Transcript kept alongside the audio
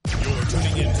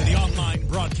tuning in to the online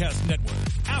broadcast network,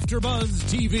 AfterBuzz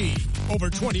TV. Over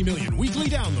 20 million weekly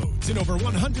downloads in over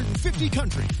 150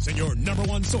 countries, and your number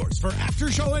one source for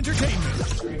after-show entertainment.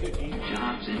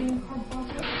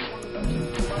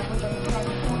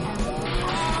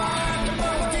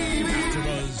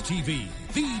 AfterBuzz TV,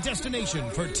 the destination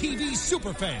for TV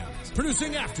superfans,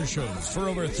 producing after-shows for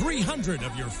over 300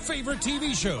 of your favorite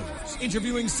TV shows,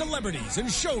 interviewing celebrities and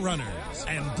showrunners,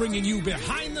 and bringing you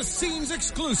behind-the-scenes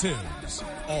exclusives.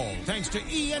 All thanks to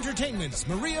E! Entertainment's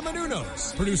Maria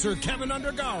Menounos, producer Kevin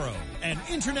Undergaro, and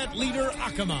internet leader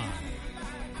Akamai.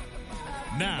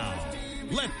 Now,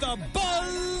 let the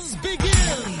buzz begin!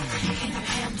 Can you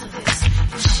handle this?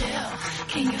 Michelle,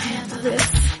 can you handle this?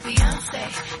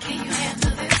 Beyonce, can you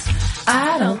handle this?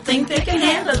 I don't think they can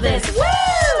handle this.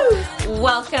 Woo!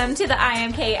 Welcome to the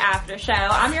IMK After Show.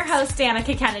 I'm your host,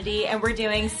 Danica Kennedy, and we're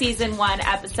doing Season 1,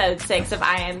 Episode 6 of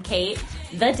I Am Kate,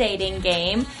 The Dating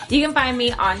Game. You can find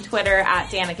me on Twitter at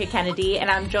Danica Kennedy,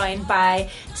 and I'm joined by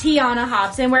Tiana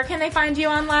Hobson. Where can they find you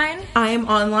online? I am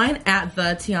online at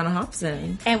the Tiana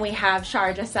Hobson. And we have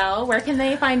Shar Giselle. Where can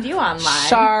they find you online?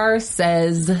 Shar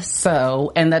Says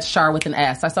So, and that's Shar with an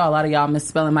S. I saw a lot of y'all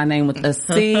misspelling my name with a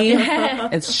C.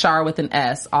 It's Shar with an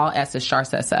S. All S is Shar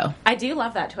Says So. I do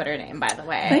love that Twitter name, by the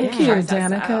way. Thank you, Shar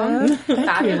Says Danica. So.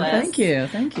 Fabulous.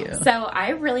 Thank you. So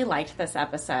I really liked this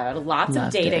episode. Lots of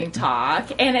Loved dating it.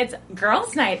 talk. And it's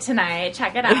girls' night tonight.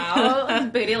 Check it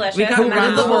out. Bootylicious. We got Who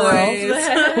run the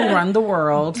boys. Who run the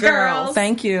world? Girls.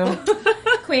 Thank you.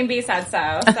 Queen Bee said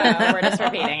so we're just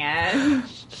repeating it.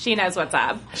 She knows what's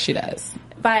up. She does.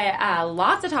 But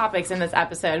lots of topics in this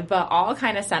episode, but all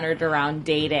kind of centered around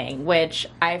dating, which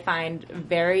I find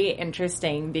very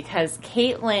interesting because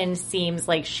Caitlin seems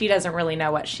like she doesn't really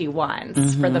know what she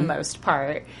wants for the most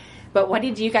part. But what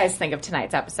did you guys think of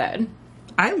tonight's episode?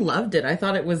 I loved it. I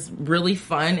thought it was really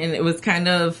fun, and it was kind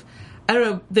of, I don't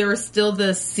know, there were still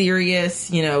the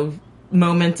serious,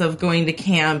 moments of going to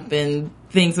camp and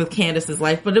things with Candace's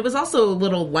life, but it was also a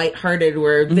little lighthearted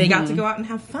where they got to go out and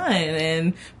have fun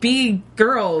and be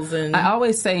girls. And I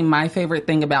always say my favorite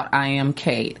thing about I Am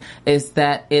Kate is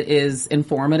that it is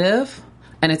informative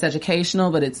and it's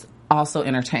educational, but it's also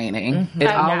entertaining. It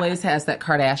always has that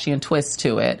Kardashian twist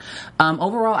to it.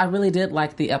 Overall, I really did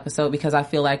like the episode because I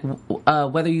feel like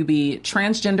whether you be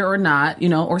transgender or not,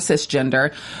 or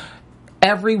cisgender,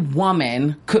 every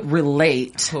woman could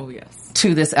relate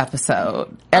to this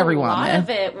episode. Every woman. A lot of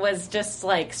it was just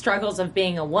like struggles of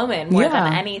being a woman more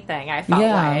than anything. I felt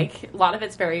like a lot of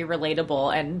it's very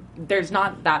relatable, and there's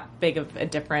not that big of a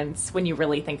difference when you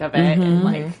really think of it in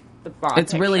like the broad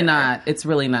It's picture. really not. It's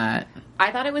really not.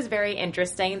 I thought it was very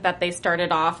interesting that they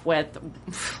started off with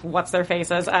what's their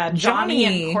faces, Johnny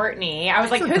and Courtney. I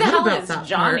was like, who the hell is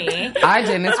Johnny? I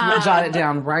didn't. It's jotted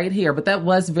down right here, but that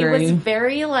was very... It was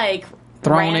very like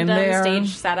thrown in random there. stage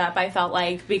setup, I felt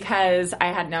like, because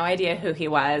I had no idea who he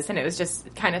was, and it was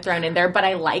just kind of thrown in there. But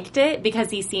I liked it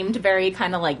because he seemed very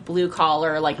kind of like blue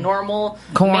collar, like normal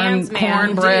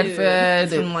cornbread dude. fed,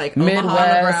 from like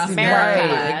Midwest,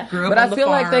 America. Grew up But on I the feel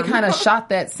like they farm. kind of shot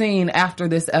that scene after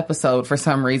this episode for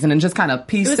some reason and just kind of It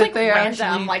pieced was it like there.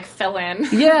 random, like fill in.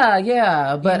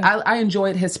 Yeah. But I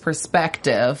enjoyed his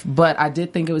perspective, but I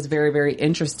did think it was very, very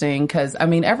interesting because,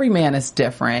 every man is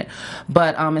different.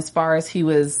 But as far as he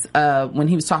was, when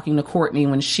he was talking to Courtney,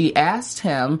 when she asked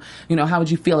him, how would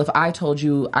you feel if I told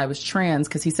you I was trans?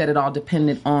 Because he said it all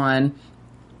depended on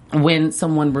when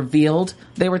someone revealed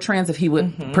they were trans, if he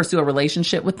would pursue a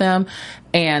relationship with them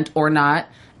or not.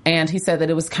 And he said that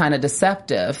it was kind of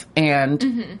deceptive.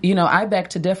 And, I beg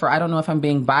to differ. I don't know if I'm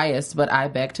being biased, but I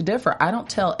beg to differ. I don't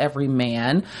tell every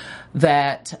man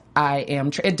that I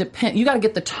am it depends. You got to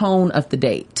get the tone of the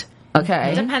date.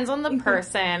 Okay. It depends on the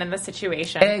person and the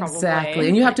situation. Exactly. Probably.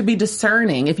 And you have to be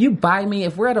discerning. If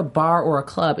we're at a bar or a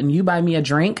club and you buy me a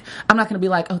drink, I'm not going to be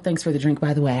like, oh, thanks for the drink,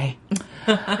 by the way.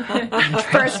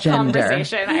 First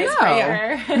conversation,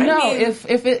 icebreaker. No,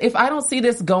 if I don't see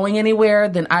this going anywhere,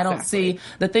 then I don't see.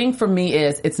 The thing for me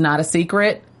is it's not a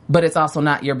secret, but it's also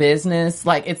not your business.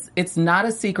 Like it's not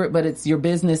a secret, but it's your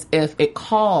business if it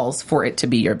calls for it to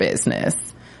be your business.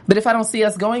 But if I don't see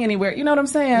us going anywhere, you know what I'm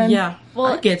saying? Yeah. Well,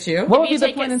 I get you. What would if be you the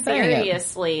take point it in saying it?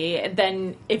 seriously,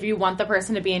 then if you want the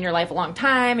person to be in your life a long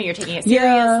time and you're taking it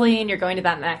Yeah. seriously and you're going to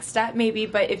that next step, maybe.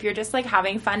 But if you're just like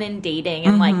having fun and dating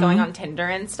and like going on Tinder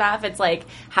and stuff, it's like,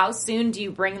 how soon do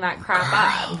you bring that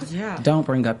crap up? Yeah. Don't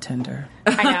bring up Tinder.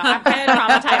 I know. I'm kind of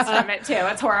traumatized from it too.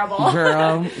 It's horrible.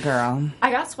 Girl.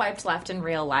 I got swiped left in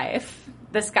real life.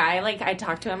 This guy, like, I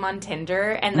talked to him on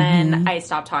Tinder, and then I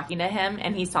stopped talking to him,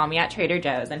 and he saw me at Trader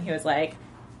Joe's, and he was like...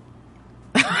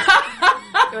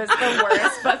 It was the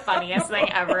worst but funniest thing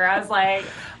ever. I was like,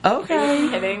 Okay. Are you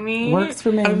kidding me? Works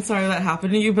for me. I'm sorry that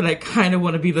happened to you, but I kind of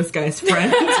want to be this guy's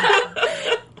friend.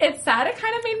 It's sad. It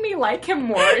kind of made me like him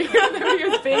more, even though he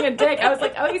was being a dick. I was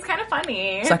like, oh, he's kind of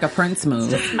funny. It's like a Prince move.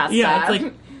 Just messed Yeah, up. it's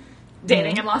like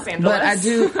dating in Los Angeles.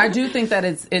 But I do think that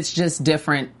it's just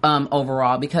different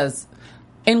overall, because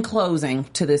in closing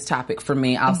to this topic for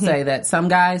me, I'll say that some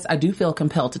guys I do feel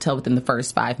compelled to tell within the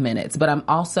first 5 minutes, but I'm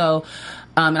also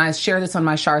and I share this on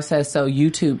my Char Says So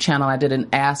YouTube channel. I did an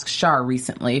Ask Char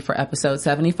recently for episode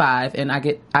 75, and I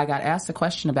got asked a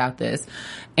question about this,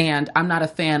 and I'm not a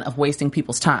fan of wasting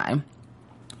people's time.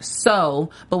 So,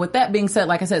 but with that being said,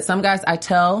 like I said, some guys I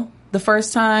tell the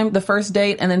first time, the first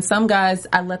date, and then some guys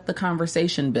I let the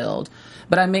conversation build.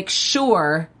 But I make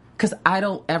sure, because I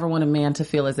don't ever want a man to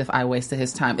feel as if I wasted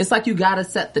his time. It's like you got to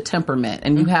set the temperament,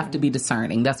 and you have to be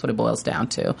discerning. That's what it boils down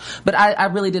to. But I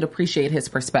really did appreciate his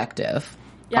perspective.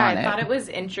 Yeah, on I thought it was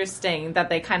interesting that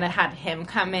they kind of had him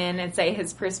come in and say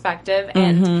his perspective.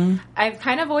 And I've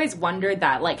kind of always wondered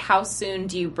that, like, how soon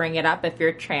do you bring it up if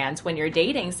you're trans when you're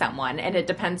dating someone? And it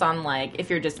depends on, like, if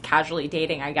you're just casually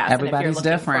dating, I guess. Everybody's and if you're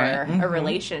looking different. for a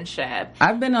relationship.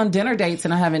 I've been on dinner dates,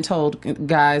 and I haven't told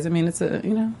guys. I mean, it's a,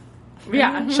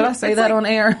 Yeah. should I say that on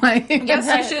air? Like,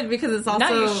 yes, you should, because it's also...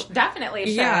 No, you definitely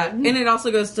should. Yeah, and it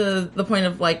also goes to the point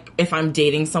of, like, if I'm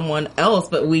dating someone else,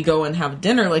 but we go and have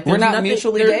dinner, like, We're not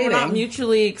mutually dating. We're not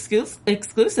mutually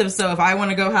exclusive, so if I want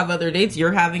to go have other dates,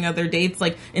 you're having other dates,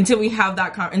 like, until we have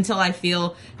that, until I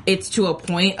feel it's to a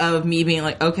point of me being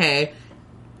like, okay,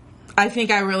 I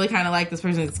think I really kind of like this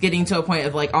person. It's getting to a point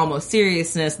of, like, almost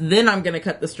seriousness. Then I'm going to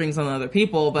cut the strings on other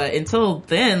people. But until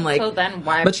then, like... So then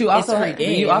why... But you also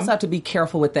free have to be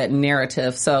careful with that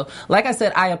narrative. So, like I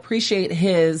said, I appreciate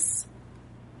his...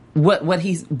 What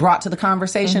he's brought to the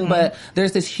conversation, but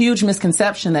there's this huge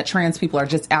misconception that trans people are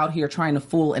just out here trying to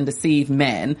fool and deceive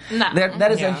men. No.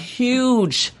 That is a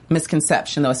huge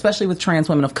misconception, though, especially with trans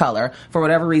women of color. For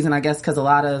whatever reason, I guess because a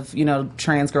lot of,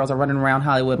 trans girls are running around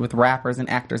Hollywood with rappers and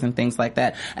actors and things like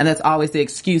that. And that's always the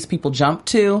excuse people jump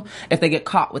to if they get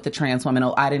caught with the trans woman.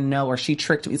 Oh, I didn't know, or she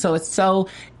tricked me. So it's so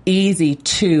easy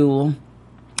to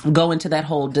go into that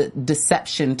whole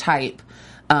deception type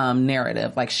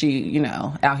narrative, like she,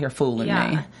 out here fooling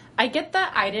me. I get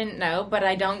that I didn't know, but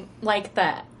I don't like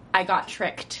that I got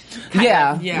tricked.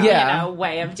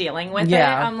 Way of dealing with it.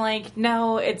 I'm like,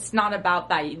 no, it's not about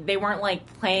that. They weren't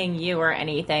like playing you or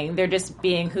anything. They're just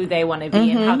being who they want to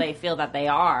be and how they feel that they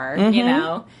are.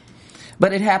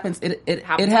 But it happens. It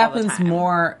happens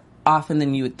more often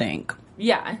than you would think.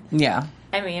 Yeah. Yeah.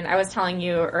 I mean, I was telling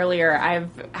you earlier, I've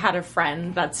had a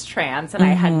friend that's trans, and I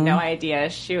had no idea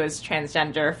she was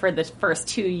transgender for the first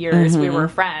 2 years we were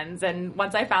friends. And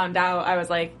once I found out, I was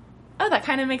like, oh, that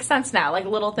kind of makes sense now. Like,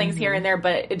 little things here and there,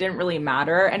 but it didn't really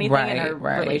matter. Anything in our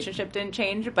relationship didn't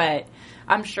change. But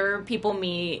I'm sure people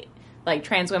meet, like,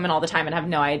 trans women all the time and have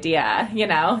no idea.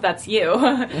 That's you.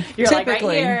 You're like right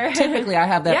here. Typically, I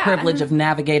have that privilege of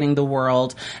navigating the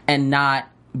world and not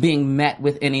being met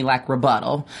with any like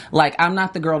rebuttal. Like, I'm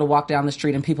not the girl to walk down the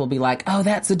street and people be like, oh,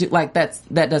 that's a dude. Like, that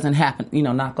doesn't happen.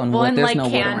 Knock on wood. There's like no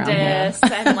wood around here. Candace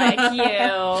and like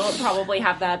you probably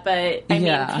have that, but I mean,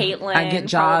 Caitlyn, I get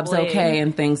jobs okay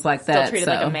and things like that. Still treated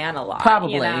like a man a lot.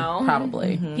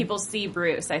 Probably. People see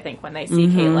Bruce, I think, when they see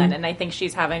Caitlyn, and I think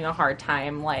she's having a hard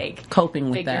time like coping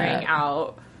with figuring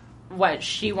out what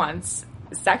she wants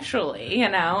sexually.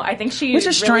 I think she which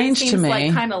is really strange seems to me,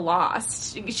 like kind of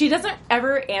lost. She doesn't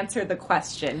ever answer the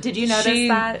question. Did you notice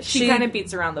that she kind of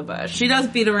beats around the bush? She does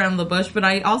beat around the bush, but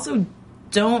I also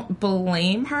don't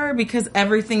blame her, because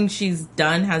everything she's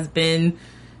done has been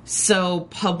so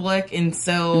public and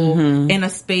so in a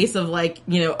space of like,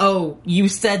 oh, you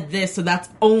said this, so that's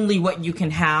only what you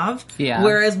can have. Yeah.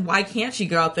 Whereas why can't she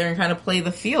go out there and kind of play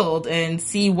the field and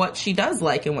see what she does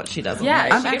like and what she doesn't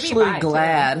like? I'm actually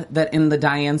glad that in the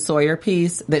Diane Sawyer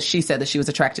piece that she said that she was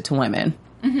attracted to women.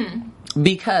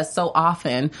 Because so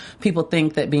often people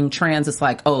think that being trans is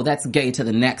like, oh, that's gay to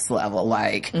the next level.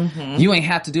 Like, you ain't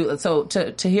have to do it. So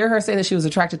to hear her say that she was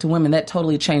attracted to women, that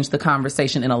totally changed the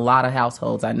conversation in a lot of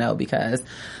households, I know. Because,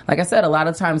 like I said, a lot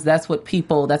of times that's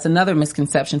another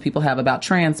misconception people have about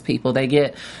trans people. They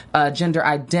get gender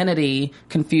identity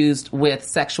confused with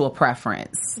sexual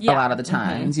preference a lot of the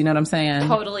times. You know what I'm saying?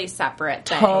 Totally separate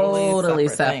things. Totally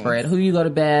separate. Who you go to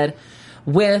bed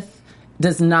with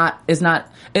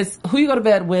it's who you go to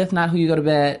bed with, not who you go to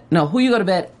bed. No, who you go to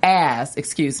bed as,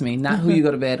 excuse me, not who you go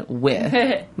to bed with.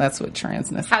 That's what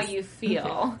transness is. How you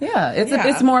feel. Yeah,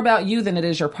 it's more about you than it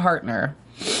is your partner.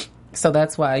 So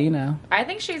that's why, you know. I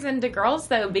think she's into girls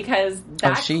though, because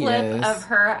that clip is. of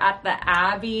her at the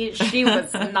Abbey, she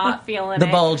was not feeling The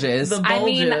it. bulges. I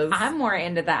mean, I'm more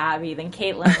into the Abbey than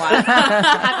Caitlyn was.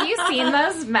 Have you seen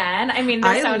those men? I mean,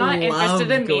 they're so not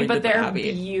interested in me, but they're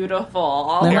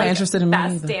beautiful. They're not interested in me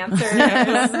best either.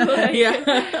 dancers.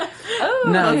 Yeah.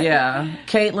 No, yeah.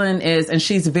 Caitlyn is, and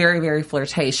she's very, very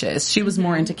flirtatious. She was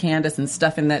more into Candace and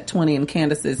stuffing that 20 in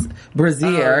Candace's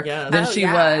brassiere than she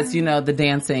was, you know, the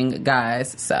dancing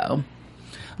guys. So,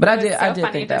 but I did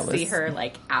funny think that was. see her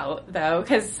like out though,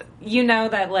 because you know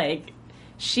that like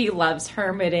she loves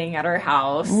hermiting at her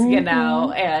house, you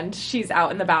know, and she's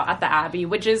out and about at the Abbey,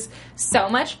 which is so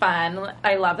much fun.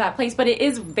 I love that place, but it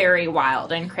is very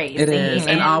wild and crazy. It is,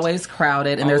 and always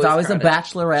crowded, and there's always crowded. a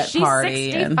bachelorette She's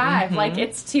party. 65. Like,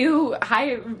 it's too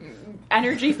high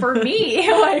energy for me.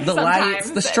 Like, The lights,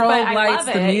 sometimes. the strobe But I lights,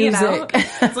 love the it, you know? music.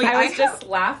 It's like, I was just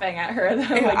laughing at her though.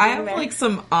 Like, I being have there. like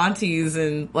some aunties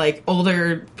and like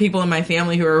older people in my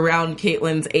family who are around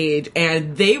Caitlyn's age,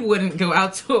 and they wouldn't go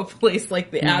out to a place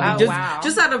like the Abbey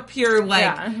just out of pure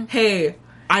like, hey,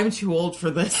 I'm too old for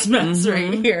this mess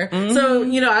right here. So,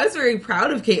 you know, I was very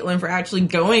proud of Caitlyn for actually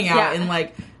going out and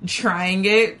like trying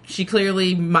it. She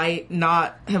clearly might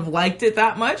not have liked it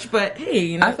that much, but hey,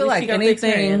 you know, I feel like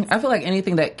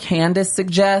anything that Candace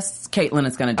suggests, Caitlyn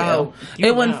is going to do. Oh,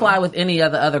 it wouldn't fly with any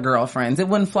of the other girlfriends. It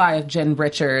wouldn't fly if Jen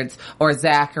Richards or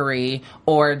Zachary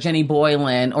or Jenny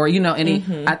Boylan or, you know, any,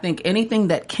 I think anything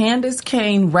that Candace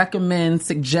Kane recommends,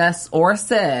 suggests, or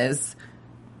says,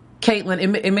 Caitlyn,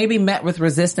 it may be met with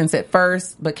resistance at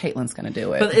first, but Caitlin's going to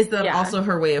do it. But is that also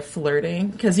her way of flirting?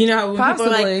 Because you know how when people are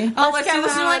Possibly. like, "Oh, let's go do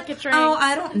this," out, you're like, get drinks. "Oh,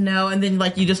 I don't know," and then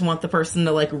like you just want the person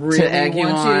to like really To egg you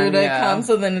want on, you to yeah. come.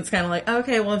 So then it's kind of like,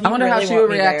 okay, well, if you I wonder really how she want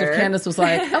would me react there. if Candace was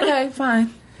like, okay,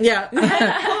 fine. Yeah,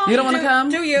 You don't want to come?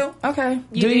 Do you? Okay.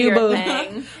 You do your boo.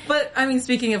 thing. But I mean,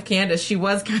 speaking of Candace, she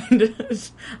was kind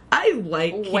of. I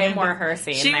like Way Candace. more her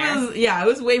scene She there. was, yeah, it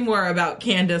was way more about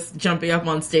Candace jumping up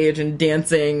on stage and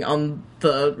dancing on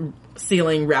the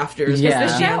ceiling rafters. Yeah.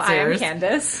 The show I Am Dancers.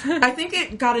 Candace. I think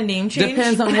it got a name change.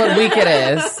 Depends on what week it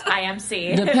is.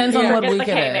 IMC. Depends on what Forget week the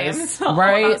K it is. names. All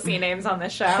Right? about C names on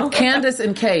this show. Candace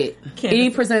and Kate. E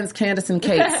presents Candace and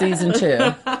Kate season 2.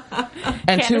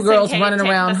 And Candace two and girls Kate running take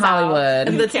around the South. Hollywood.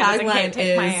 And the Candace and Kate tagline take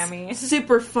is Miami.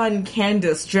 super fun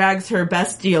Candace drags her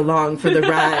bestie along for the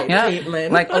ride, Yeah.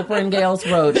 Caitlyn. Like Oprah and Gail's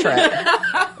road trip.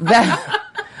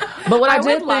 But what I would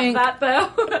did love think, that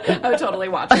though. I would totally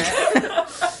watch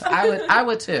it. I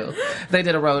would too. They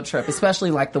did a road trip, especially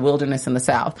like the wilderness in the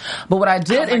South. But what I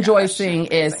did enjoy seeing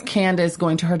is Candace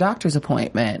going to her doctor's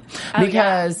appointment.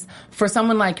 Because for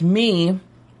someone like me,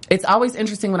 it's always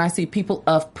interesting when I see people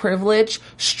of privilege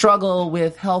struggle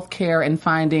with healthcare and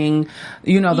finding,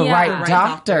 you know, the right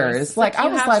doctors. Like I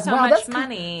you was have like, so wow, much that's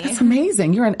money. That's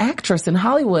amazing. You're an actress in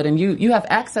Hollywood and you have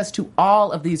access to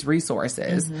all of these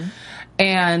resources.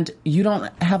 And you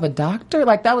don't have a doctor?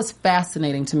 Like, that was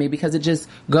fascinating to me because it just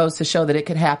goes to show that it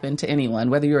could happen to anyone,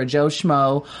 whether you're a Joe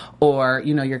Schmo or,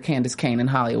 you know, you're Candace Kane in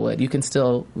Hollywood. You can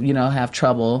still, you know, have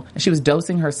trouble. She was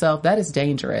dosing herself. That is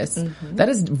dangerous. That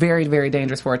is very, very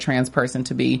dangerous for a trans person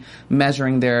to be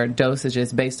measuring their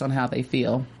dosages based on how they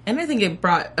feel. And I think it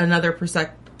brought another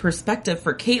perspective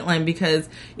for Caitlyn because,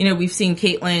 you know, we've seen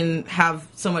Caitlyn have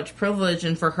so much privilege,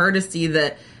 and for her to see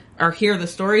that or hear the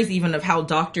stories even of how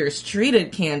doctors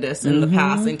treated Candace in the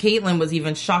past, and Caitlyn was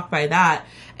even shocked by that.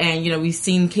 And, you know, we've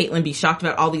seen Caitlyn be shocked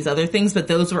about all these other things, but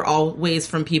those were always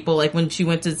from people like when she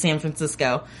went to San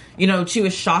Francisco. You know, she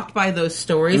was shocked by those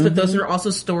stories, but those are also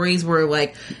stories where,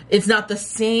 like, it's not the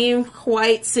same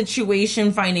quite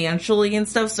situation financially and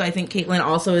stuff. So I think Caitlyn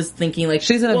also is thinking, like,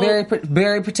 She's in a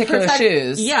very particular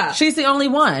shoes. Yeah. She's the only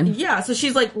one. Yeah, so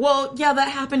she's like, well, yeah, that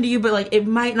happened to you, but, like, it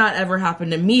might not ever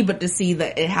happen to me, but to see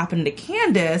that it happened to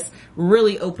Candace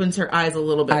really opens her eyes a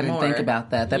little bit more. I didn't think about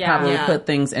that. That Yeah. probably Yeah. put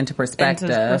things into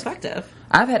perspective.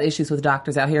 I've had issues with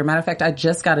doctors out here. Matter of fact, I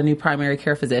just got a new primary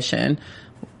care physician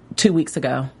 2 weeks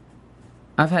ago.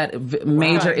 I've had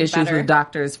major issues with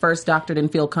doctors. First doctor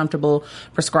didn't feel comfortable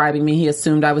prescribing me. He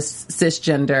assumed I was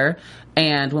cisgender.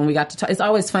 And when we got to talk, it's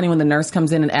always funny when the nurse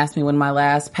comes in and asks me when my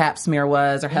last pap smear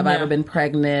was, or have I ever been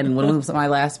pregnant, and when was my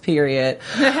last period.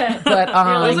 But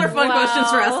Those are fun questions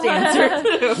for us to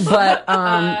answer. But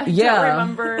yeah, Don't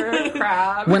remember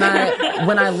crap. when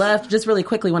I left, just really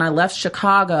quickly, when I left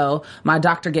Chicago, my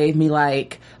doctor gave me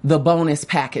like the bonus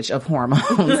package of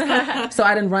hormones. So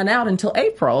I didn't run out until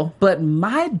April. But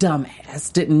my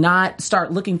dumbass did not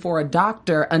start looking for a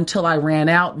doctor until I ran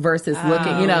out versus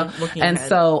looking, you know. looking And ahead.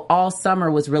 so all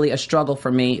summer was really a struggle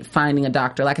for me finding a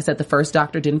doctor. Like I said, the first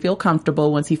doctor didn't feel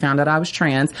comfortable once he found out I was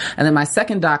trans. And then my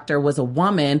second doctor was a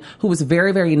woman who was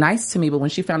very, very nice to me. But when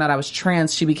she found out I was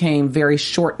trans, she became very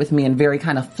short with me and very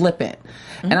kind of flippant.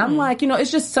 And I'm like, it's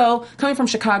just so, coming from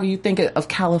Chicago, you think of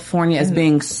California as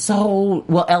being so,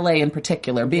 well, LA in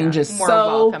particular, being just more so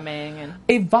welcoming and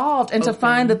evolved. And to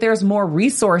find that there's more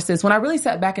resources. When I really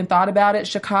sat back and thought about it,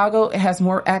 Chicago has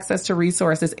more access to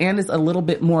resources and is a little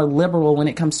bit more liberal when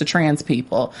it comes to trans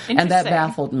people. And that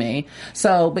baffled me.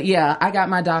 So, but yeah, I got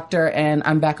my doctor and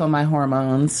I'm back on my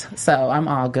hormones. So I'm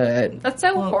all good. That's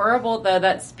so horrible, though,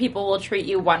 that people will treat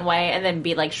you one way and then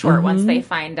be like short once they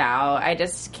find out. I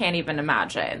just can't even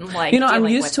imagine. Like, I'm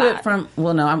used to it from,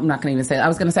 well, no, I'm not going to even say that. I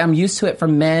was going to say I'm used to it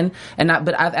from men,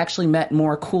 but I've actually met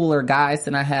more cooler guys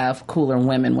than I have cooler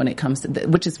women when it comes to,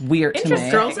 which is weird to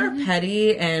me. Girls are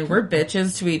petty and we're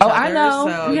bitches to each other. I know.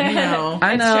 So,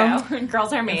 I know. True.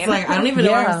 Girls are mean. It's like, I don't even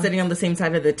know why I'm sitting on the same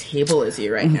side of the table as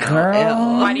you right now.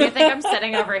 Girl. Why do you think I'm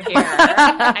sitting over here?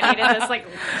 I needed this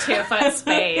 2-foot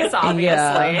space, obviously.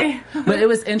 Yeah. But it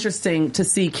was interesting to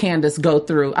see Candace go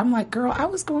through. I'm like, girl, I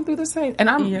was going through the same. And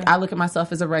I look at myself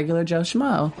as a regular Joe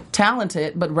Schmo.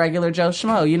 Talented, but regular Joe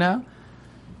Schmo,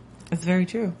 It's very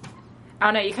true. I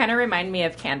don't know, you kind of remind me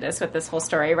of Candace with this whole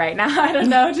story right now. I don't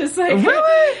know, just like...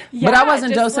 Really? Yeah, but I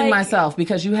wasn't dosing like, myself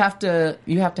because you have to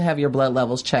have your blood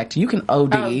levels checked. You can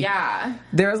OD. Oh, yeah.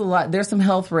 There's some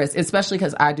health risks, especially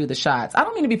because I do the shots. I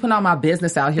don't mean to be putting all my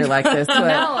business out here like this. But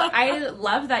no, I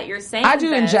love that you're saying I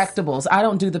do this. injectables. I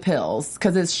don't do the pills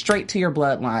because it's straight to your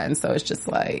bloodline. So it's just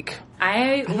like...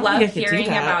 I love hearing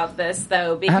about this,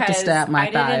 though, because I have to stab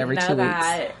my thigh every 2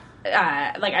 weeks.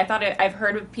 I thought I've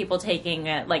heard of people taking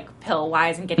it pill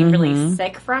wise and getting really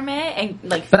sick from it, and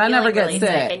but I never get really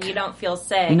sick. and you don't feel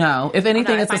sick. No, if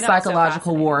anything, it's a so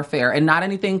psychological warfare, and not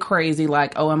anything crazy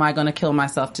like, oh, am I going to kill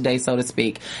myself today, so to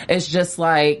speak. It's just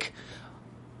like,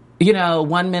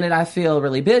 1 minute I feel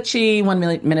really bitchy, 1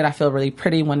 minute I feel really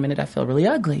pretty, 1 minute I feel really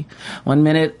ugly. 1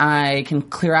 minute I can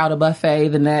clear out a buffet,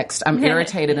 the next I'm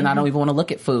irritated and I don't even want to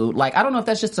look at food. Like, I don't know if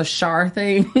that's just a Shar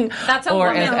thing. That's a or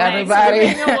woman, if everybody,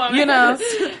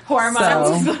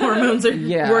 hormones. The hormones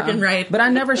are working right. But I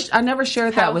never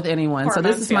shared that with anyone. So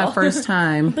this is my first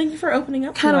time. Thank you for opening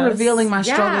up. Kind of us. revealing my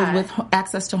struggle with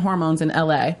access to hormones in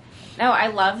LA. No, I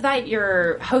love that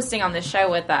you're hosting on this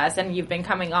show with us and you've been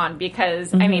coming on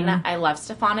because, I mean, I love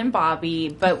Stefan and Bobby,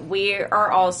 but we are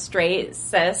all straight,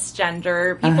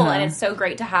 cisgender people, and it's so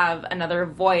great to have another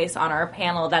voice on our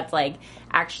panel that's,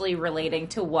 actually relating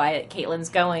to what Caitlin's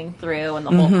going through and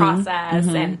the whole process,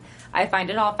 and I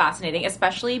find it all fascinating,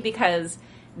 especially because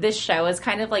this show is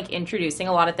kind of, introducing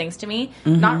a lot of things to me.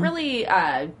 Not really,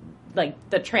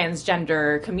 the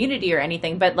transgender community or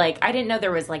anything, but I didn't know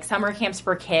there was summer camps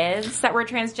for kids that were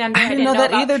transgender. I didn't know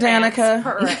that either,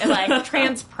 Danica.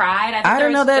 Trans pride. I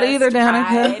didn't know that either,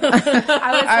 Danica.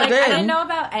 I didn't know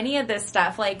about any of this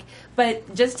stuff.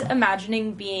 But just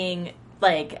imagining being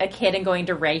a kid and going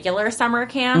to regular summer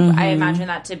camp, I imagine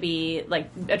that to be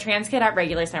a trans kid at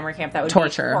regular summer camp. That would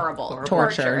be horrible.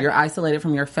 Torture. You're isolated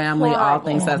from your family, all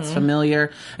things that's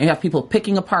familiar, and you have people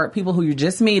picking apart people who you're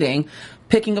just meeting,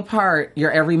 picking apart your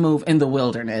every move in the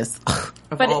wilderness.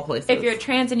 But if you're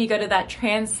trans and you go to that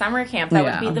trans summer camp,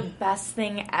 that would be the best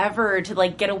thing ever to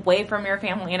get away from your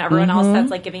family and everyone else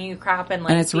that's giving you crap and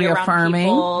it's be reaffirming around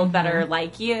people that are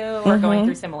like you or going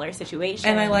through similar situations.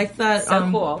 And I like that.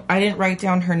 So cool. I didn't write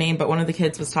down her name, but one of the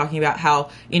kids was talking about how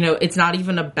it's not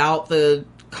even about the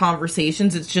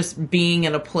conversations, it's just being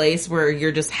in a place where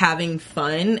you're just having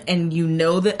fun and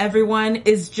that everyone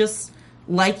is just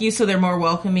like you, so they're more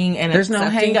welcoming and there's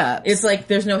accepting. No hang-ups. It's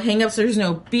there's no hang-ups, there's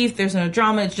no beef, there's no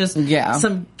drama. It's just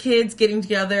some kids getting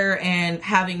together and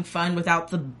having fun without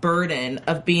the burden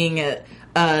of being at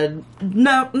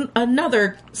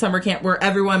another summer camp where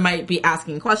everyone might be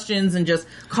asking questions and just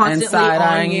constantly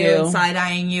on you and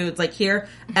side-eyeing you. It's here,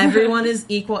 everyone is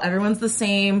equal, everyone's the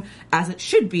same as it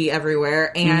should be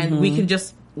everywhere, and we can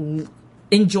just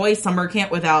enjoy summer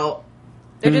camp without...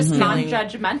 They're just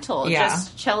non-judgmental,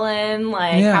 just chilling,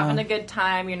 having a good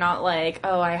time. You're not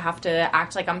oh, I have to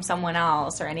act like I'm someone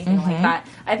else or anything like that.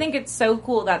 I think it's so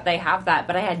cool that they have that,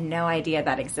 but I had no idea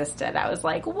that existed. I was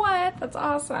like, what? That's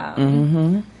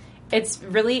awesome. It's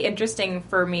really interesting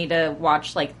for me to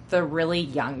watch, the really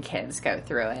young kids go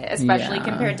through it, especially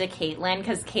compared to Caitlin,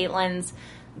 because Caitlin's,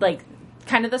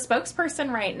 kind of the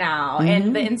spokesperson right now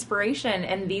and the inspiration,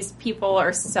 and these people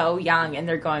are so young and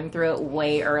they're going through it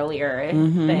way earlier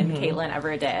than Caitlin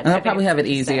ever did. And they'll probably have it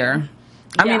easier.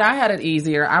 I mean, I had it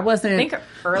easier. I wasn't... I think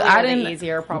earlier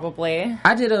easier, probably.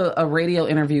 I did a radio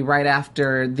interview right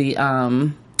after the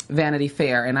Vanity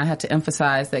Fair, and I had to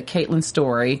emphasize that Caitlyn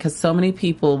Story, because so many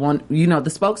people want, the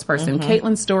spokesperson,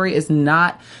 Caitlyn Story is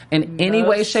not in any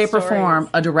way, shape, or form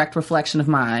a direct reflection of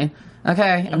mine.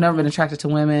 Okay? I've never been attracted to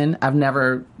women. I've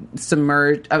never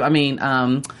submerged,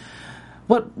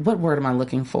 what word am I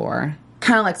looking for?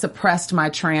 Kind of like suppressed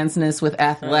my transness with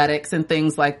athletics and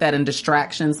things like that and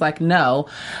distractions. Like, no,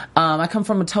 I come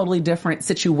from a totally different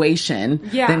situation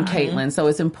than Caitlyn. So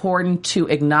it's important to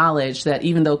acknowledge that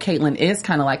even though Caitlyn is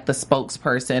kind of like the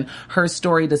spokesperson, her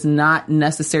story does not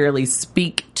necessarily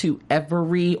speak to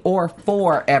every or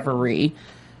for every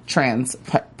trans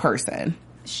person.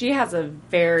 She has a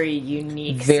very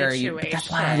unique situation. That's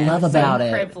what I love about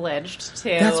it. Privileged too.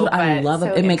 That's what I love.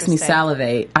 It makes me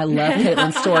salivate. I love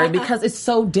Caitlyn's story because it's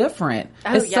so different.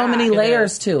 There's so many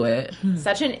layers to it.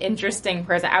 Such an interesting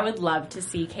person. I would love to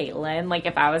see Caitlyn. Like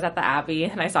if I was at the Abbey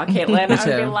and I saw Caitlyn, I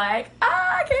would be like,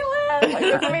 Caitlyn, like,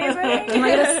 that's amazing. Can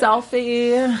I get a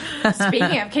selfie?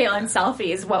 Speaking of Caitlyn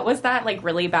selfies, what was that like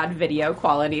really bad video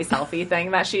quality selfie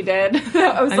thing that she did?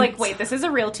 I was like, wait, this is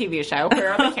a real TV show.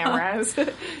 Where are the cameras?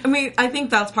 I mean, I think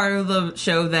that's part of the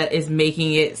show that is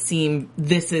making it seem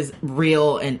this is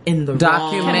real and in the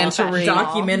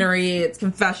documentary. It's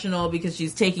confessional because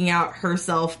she's taking out her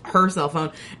cell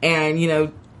phone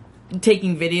and,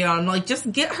 taking video. I'm like, just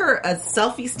get her a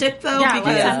selfie stick though. Yeah,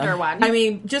 let's send her one. I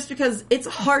mean, just because it's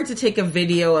hard to take a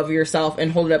video of yourself and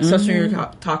hold it up, especially when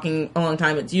you're talking a long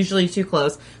time. It's usually too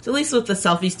close. So at least with the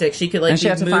selfie stick, she could she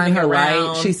had to find her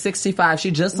right. She's 65.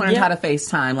 She just learned how to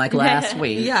FaceTime last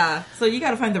week. Yeah. So you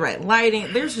got to find the right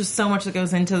lighting. There's just so much that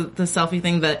goes into the selfie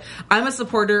thing that I'm a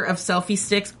supporter of selfie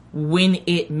sticks when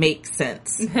it makes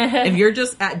sense. If you're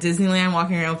just at Disneyland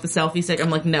walking around with the selfie stick, I'm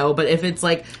like, no. But if it's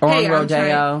like, hey, on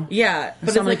Rodeo. But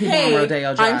it's like, hey,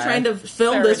 I'm trying to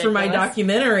film this for my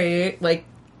documentary. Like,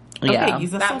 okay,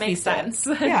 use a that selfie makes stick. sense.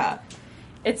 Yeah.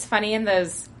 It's funny in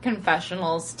those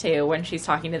confessionals, too, when she's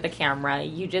talking to the camera,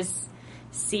 you just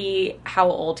see how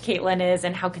old Caitlyn is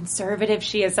and how conservative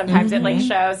she is. Sometimes it,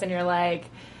 shows, and you're like,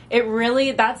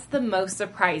 that's the most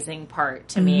surprising part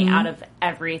to me out of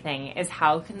everything, is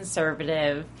how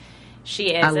conservative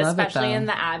she is, especially in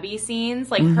the Abbey scenes.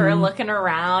 Like, her looking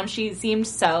around, she seemed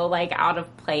so, out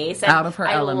of place. And out of her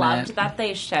element. I loved that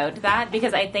they showed that,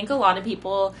 because I think a lot of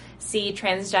people see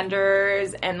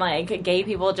transgenders and, gay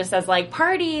people just as,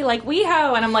 party,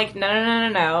 WeHo. And I'm like,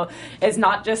 no. It's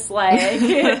not just,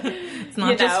 it's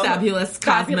not just fabulous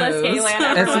cosmos.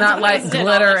 It's not like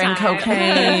glitter and cocaine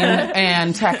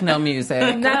and techno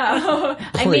music. No.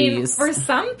 Please. I mean, for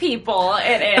some people,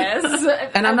 it is.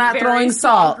 And I'm not throwing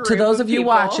salt to those of you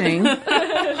watching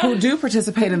who do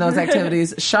participate in those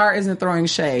activities. Shar isn't throwing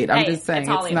shade. I'm just saying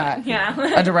it's not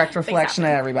a direct reflection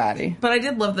of everybody. But I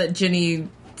did love that Jenny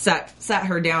sat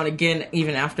her down again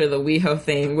even after the WeHo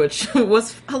thing, which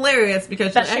was hilarious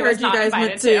because I heard you guys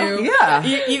went to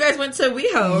you guys went to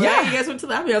WeHo, right? You guys went to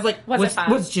that. I was like,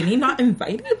 was Jenny not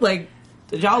invited?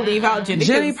 Did y'all leave out Jenny?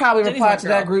 Jenny probably replied to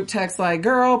that group text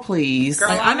girl, please. Girl,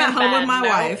 I'm at home with my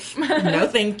wife. No,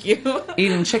 thank you.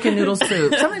 Eating chicken noodle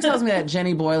soup. Something tells me that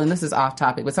Jenny Boylan, this is off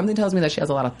topic, but something tells me that she has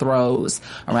a lot of throws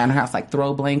around her house,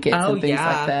 throw blankets and things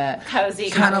like that.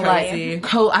 Cozy. Kind of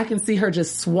I can see her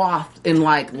just swathed in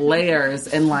layers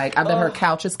and I bet her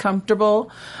couch is comfortable.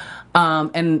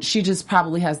 And she just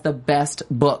probably has the best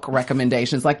book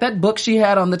recommendations. That book she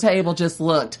had on the table just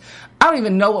looked, I don't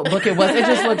even know what book it was. It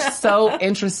just looked so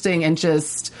interesting and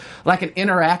just like an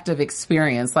interactive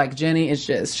experience. Jenny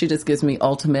is she just gives me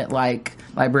ultimate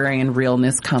librarian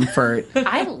realness, comfort.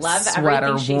 I love sweater,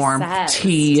 everything she warmth, says,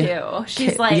 tea. Too.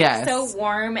 She's so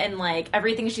warm and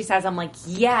everything she says, I'm like,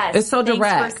 yes. It's so direct.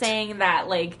 Thanks for saying that.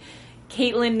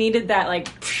 Caitlyn needed that,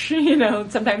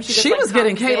 sometimes she was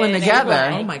getting Caitlyn together.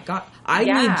 Oh my God. I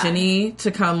need Jenny to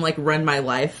come, run my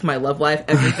life, my love life,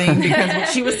 everything, because what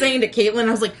she was saying to Caitlyn,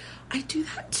 I was like, I do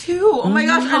that too. Oh my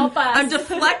gosh, I'm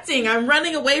deflecting. I'm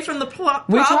running away from the problem.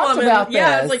 We talked about this.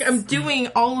 Yeah, it's I'm doing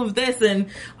all of this. And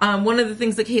one of the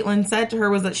things that Caitlyn said to her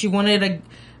was that she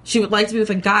would like to be with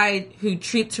a guy who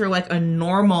treats her like a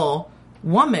normal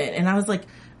woman. And I was like,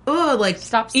 oh,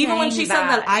 stop even when she that. said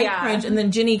that, I cringed. And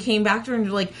then Jenny came back to her and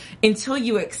you're until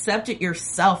you accept it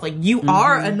yourself, you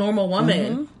are a normal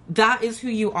woman. That is who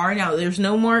you are now. There's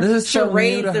no more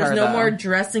charades. There's no more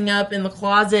dressing up in the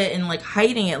closet and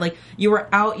hiding it. You were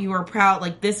out, you were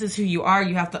proud. This is who you are.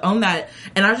 You have to own that.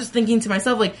 And I was just thinking to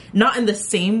myself, not in the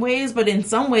same ways, but in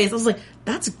some ways, I was like,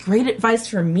 that's great advice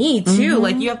for me too.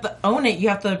 You have to own it. You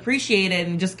have to appreciate it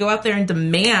and just go out there and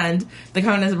demand the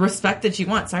kind of respect that you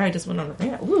want. Sorry, I just went on a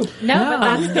rant. No, but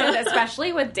that's good,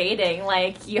 especially with dating.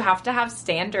 You have to have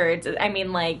standards. I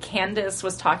mean, Candace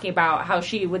was talking about how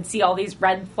she would see all these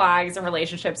red flags flags in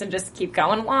relationships and just keep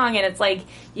going along. And it's like,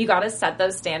 you got to set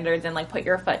those standards and like put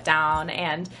your foot down.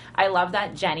 And I love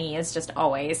that Jenny is just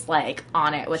always like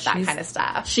on it with that kind of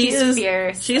stuff. She's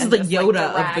fierce. She's the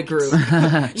Yoda of the group.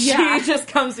 Yeah. She just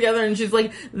comes together and she's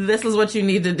like, this is what you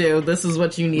need to do. This is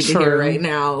what you need to hear right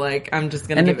now. Like, I'm just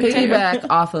going to give it to you. And to piggyback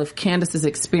off of Candace's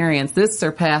experience, this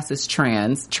surpasses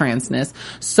transness.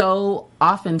 So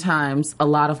oftentimes, a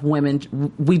lot of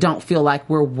women, we don't feel like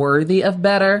we're worthy of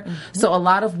better. Mm-hmm. So a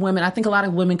lot of women, I think a lot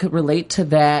of women could relate to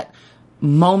that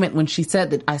moment when she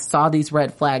said that I saw these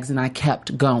red flags and I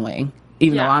kept going.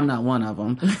 Even though I'm not one of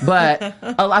them. But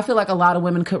I feel like a lot of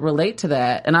women could relate to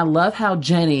that. And I love how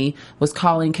Jenny was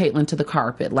calling Caitlyn to the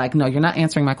carpet. Like, no, you're not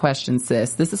answering my question,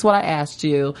 sis. This is what I asked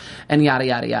you. And yada,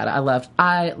 yada, yada.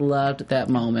 I loved that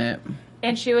moment.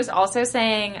 And she was also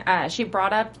saying, she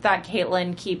brought up that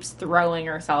Caitlyn keeps throwing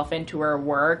herself into her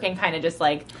work and kind of just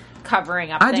like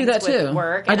covering up things with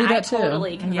work. And I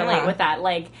totally can relate with that.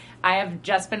 Like, I have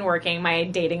just been working. My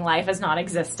dating life is not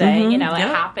existing. You know, it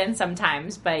happens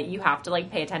sometimes, but you have to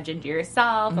like pay attention to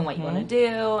yourself and what you want to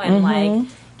do and like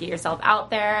get yourself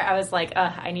out there. I was like,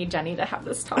 I need Jenny to have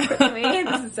this talk with me.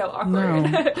 This is so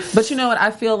awkward. No. But you know what? I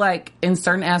feel like in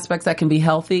certain aspects that can be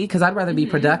healthy because I'd rather be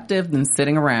productive than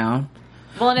sitting around.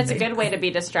 Well, and it's a good way to be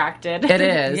distracted. It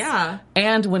is. Yeah.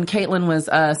 And when Caitlyn was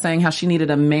saying how she needed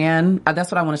a man,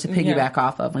 that's what I wanted to piggyback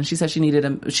off of. When she said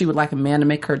she would like a man to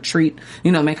make her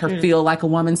make her feel like a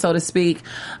woman, so to speak.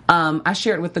 I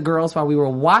shared with the girls while we were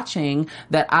watching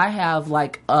that I have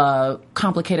like a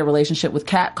complicated relationship with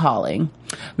catcalling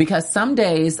because some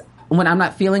days when I'm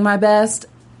not feeling my best,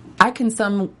 I can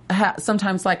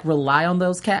sometimes like rely on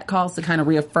those cat calls to kind of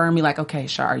reaffirm me, like, okay,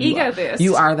 Shar, you are that,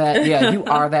 you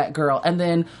are that girl. And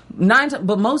then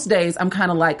but most days I'm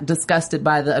kind of like disgusted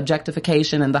by the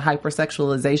objectification and the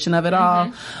hypersexualization of it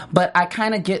all. But I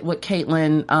kind of get what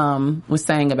Caitlyn was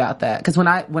saying about that because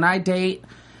when I date,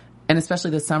 and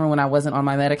especially this summer when I wasn't on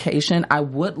my medication, I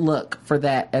would look for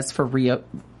that as for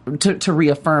to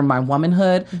reaffirm my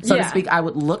womanhood, so to speak. I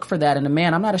would look for that in a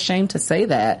man. I'm not ashamed to say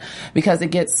that because it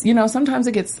gets, sometimes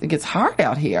it gets hard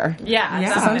out here.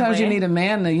 Yeah. So sometimes you need a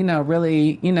man to,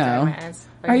 really,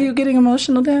 Are you getting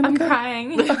emotional, Danica? I'm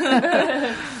crying.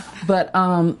 But,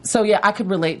 so yeah, I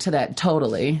could relate to that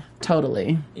totally.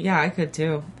 Yeah, I could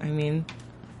too. I mean,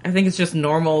 I think it's just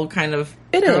normal kind of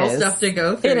stuff to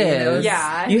go through. It is.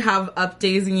 Yeah. You have up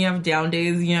days and you have down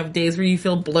days. And you have days where you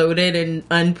feel bloated and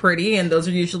unpretty, and those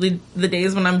are usually the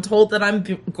days when I'm told that I'm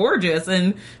gorgeous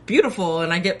and beautiful,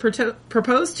 and I get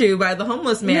proposed to by the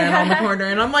homeless man on the corner,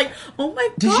 and I'm like, oh my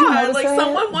god, like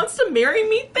someone wants to marry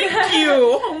me. Thank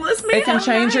you, homeless man. It can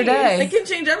change your day. It can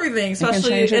change everything,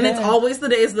 especially, and it's always the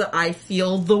days that I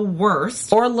feel the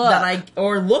worst or look the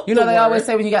they worst. always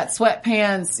say when you got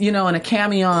sweatpants, and a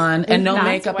cami on and no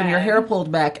makeup and your hair pulled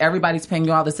back, everybody's paying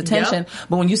you all this attention.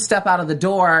 But when you step out of the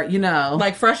door,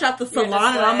 like fresh out the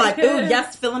salon, and I'm like, ooh,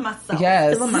 yes, feeling myself.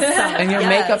 Yes. Feeling myself. And your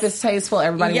makeup is tasteful.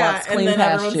 Everybody walks clean and then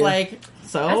past everyone's you. Like,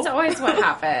 so? That's always what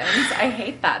happens. I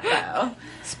hate that, though.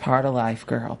 It's part of life,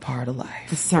 girl. Part of life.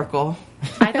 The circle.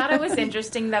 I thought it was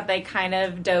interesting that they kind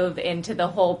of dove into the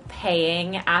whole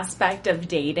paying aspect of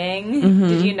dating.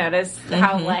 Did you notice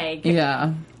how,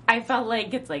 Yeah. I felt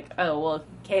like it's like, oh, well,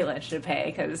 Caitlyn should pay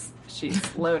because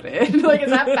she's loaded. Like, is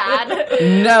that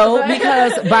bad? No,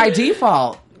 because by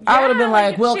default, I would have been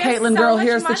like, well, Caitlyn, girl,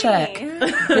 here's the check.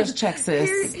 Here's the check,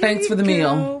 sis. Thanks for the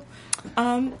meal.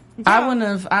 I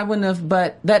wouldn't have,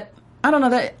 but that, I don't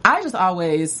know, that I just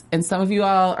always, and some of you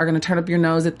all are going to turn up your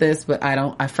nose at this, but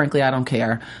frankly, I don't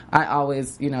care. I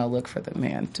always, look for the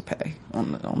man to pay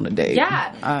on the date.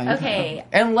 Yeah. Okay.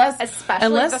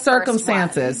 Unless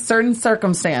circumstances, certain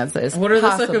circumstances. What are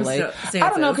possibly. The circumstances? I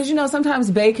don't know, because, sometimes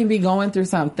Bae can be going through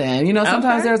something.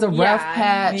 Sometimes there's a rough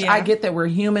patch. Yeah. I get that we're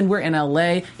human. We're in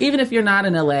LA. Even if you're not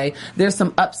in LA, there's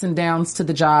some ups and downs to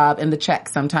the job and the check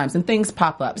sometimes, and things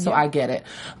pop up. So I get it.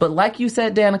 But like you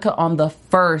said, Danica, on the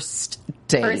first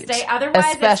date, otherwise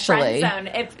especially, it's friend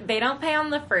zone. If they don't pay on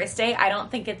the first date, I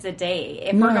don't think it's a date.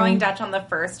 If we're going Dutch on the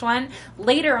first one,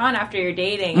 later on after you're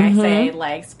dating, I say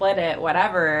like split it,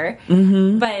 whatever.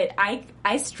 But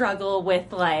I struggle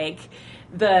with like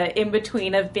the in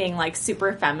between of being like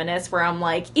super feminist, where I'm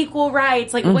like equal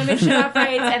rights, like women should have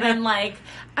rights, and then like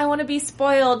I want to be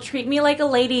spoiled, treat me like a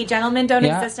lady, gentlemen don't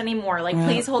exist anymore, like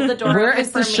please hold the door where open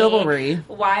is for the me. chivalry?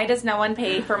 Why does no one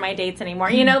pay for my dates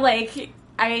anymore? Like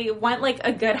I want like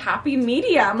a good happy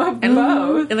medium of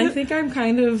both. And I think I'm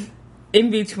kind of in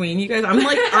between you guys.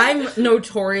 I'm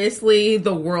notoriously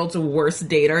the world's worst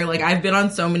dater. Like, I've been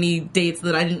on so many dates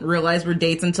that I didn't realize were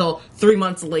dates until 3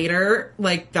 months later.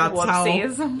 Like, that's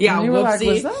whoopsies. how. Yeah, and you were like, whoopsie.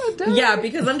 was that a date? Yeah,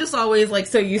 because I'm just always like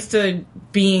so used to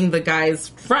being the guy's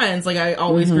friends, like I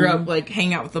always grew up like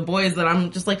hanging out with the boys, that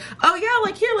I'm just like, oh yeah,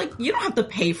 like here, like you don't have to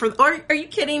pay for, or are you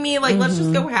kidding me? Like let's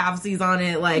just go halvesies on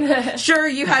it. Like sure,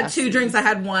 you had 2 drinks, I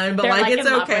had 1, but They're like it's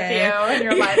in love okay. with you, and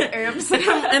you're like, oops.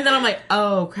 And then I'm like,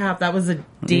 oh crap, that was a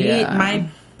date. Yeah. My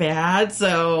bad.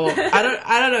 So I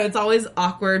don't know. It's always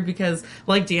awkward because,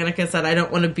 like Danica said, I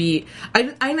don't want to be.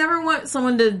 I never want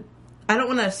someone to. I don't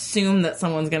want to assume that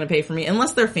someone's going to pay for me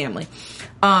unless they're family.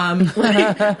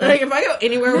 Like if I go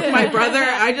anywhere with my brother,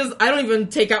 I don't even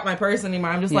take out my purse anymore.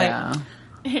 I'm just like,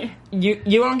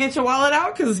 you won't get your wallet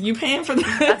out because you paying for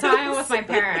that. That's how I am with my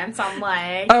parents. I'm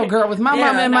like, oh girl, with my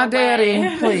mama and my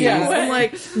daddy, please. Yeah, I'm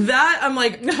like that. I'm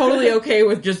like totally okay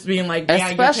with just being like, yeah,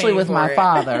 especially with my it.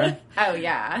 father. oh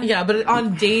yeah. Yeah, but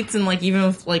on dates and like even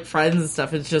with like friends and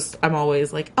stuff, it's just I'm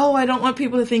always like, oh, I don't want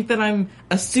people to think that I'm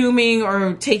assuming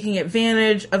or taking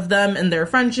advantage of them and their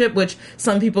friendship, which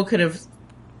some people could have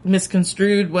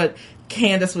misconstrued what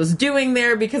Candace was doing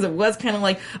there, because it was kind of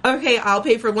like, okay, I'll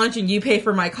pay for lunch and you pay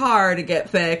for my car to get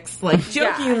fixed, like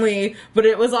jokingly, but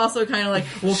it was also kind of like,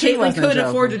 well, She Caitlin wasn't could joking.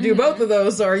 afford to do both of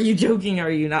those, so are you joking or are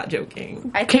you not joking?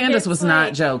 I think Candace it's was like,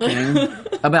 not joking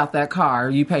about that car.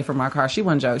 You pay for my car. She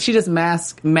wasn't joking. She just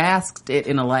masked it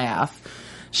in a laugh.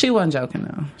 She wasn't joking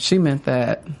though. She meant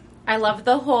that. I love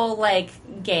the whole like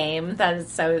game that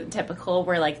is so typical,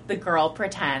 where like the girl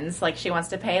pretends like she wants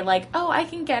to pay, like, oh, I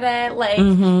can get it, like you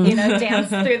know, dance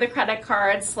through the credit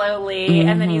card slowly,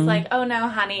 and then he's like, oh no,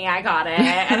 honey, I got it,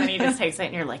 and then he just takes it,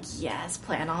 and you're like, yes,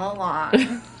 plan all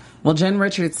along. Well, Jen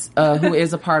Richards, who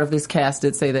is a part of this cast,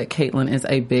 did say that Caitlin is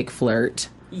a big flirt.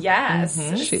 Yes,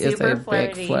 She is super a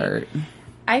flirty. big flirt.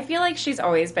 I feel like she's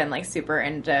always been like super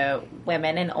into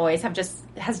women, and always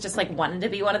has just like wanted to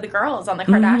be one of the girls on the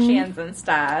Kardashians and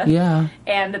stuff. Yeah.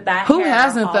 And that Who hair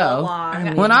hasn't all though?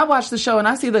 along. When I watch the show and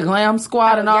I see the glam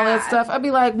squad and all that yeah. stuff, I'd be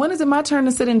like, when is it my turn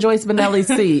to sit in Joyce Vanelli's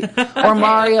seat or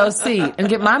Mario's seat and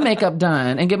get my makeup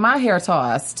done and get my hair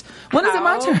tossed? When is it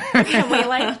my turn? Can we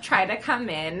like try to come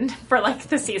in for like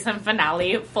the season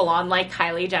finale full on like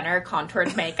Kylie Jenner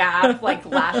contoured makeup, like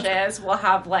lashes? We'll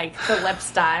have like the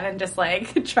lips done and just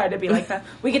like try to be like that.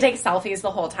 We could take selfies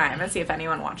the whole time and see if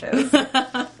anyone watches.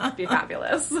 Be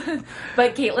fabulous.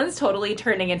 But Caitlin's totally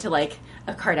turning into like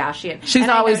a Kardashian. She's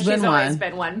And I know always she's been always one.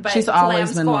 been one. But She's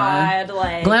always Glam been Squad, one.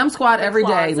 like Glam Squad the every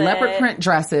day. closet, Leopard print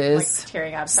dresses. like,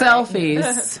 tearing up. Sorry.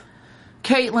 Selfies.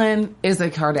 Caitlyn is a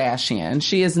Kardashian.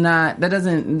 She is not. That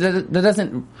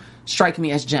doesn't strike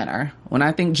me as Jenner. When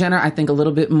I think Jenner, I think a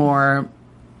little bit more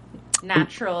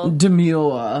Natural.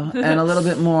 demure and a little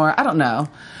bit more. I don't know,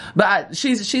 but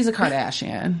she's a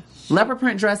Kardashian. Leopard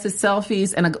print dresses,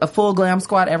 selfies, and a full glam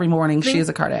squad every morning. She is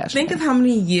a Kardashian. Think of how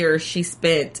many years she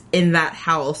spent in that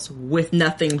house with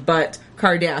nothing but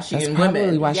Kardashian That's probably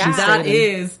women. why she That stayed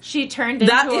in- is She turned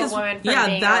into a woman from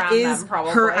being that around is them,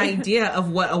 probably. her idea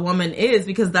of what a woman is,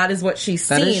 because that is what she's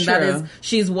That is seen. That true. is,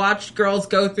 she's watched girls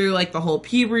go through like the whole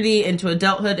puberty into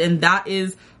adulthood, and that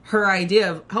is her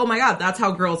idea of, oh my god, that's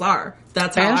how girls are.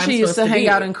 That's how And I'm she used to supposed hang be.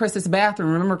 out in Chris's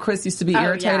bathroom. Remember, Chris used to be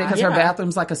irritated because her Yeah.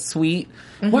 bathroom's like a suite.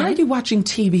 Why are you watching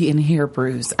TV in here,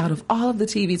 Bruce? Out of all of the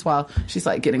TVs, while she's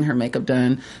like getting her makeup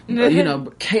done, you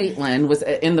know, Caitlyn was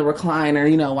in the recliner,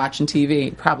 you know, watching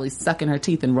TV, probably sucking her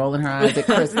teeth and rolling her eyes at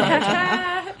Chris. the whole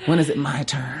time. When is it my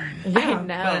turn? I know,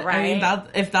 But, right? I mean,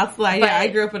 if that's the idea, But- I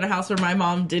grew up in a house where my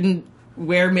mom didn't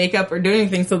wear makeup or do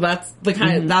anything, so that's the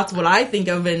kind of, that's what I think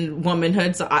of in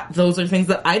womanhood. So those are things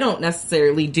that I don't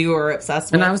necessarily do or obsess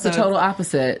with. And I was the total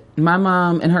opposite. My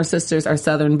mom and her sisters are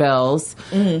Southern belles,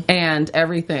 and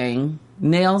everything,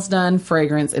 nails done,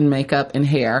 fragrance, and makeup and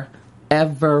hair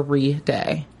every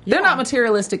day. They're not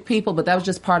materialistic people, but that was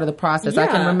just part of the process. I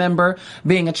can Yeah. remember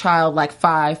being a child, like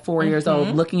 4 years old,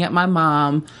 looking at my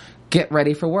mom get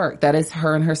ready for work. That is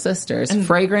her and her sisters.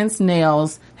 Fragrance,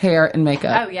 nails, hair, and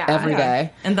makeup Oh, yeah. every Yeah.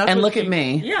 day. And that's and what look she- at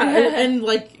me. Yeah, and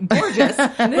like gorgeous.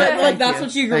 But like that's you.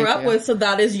 what you grew Thank up you. with, so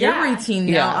that is your Yeah. routine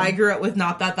now. Yeah. I grew up with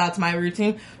not that, that's my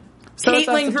routine. So it's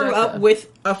all Caitlyn grew up subjective. with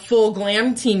a full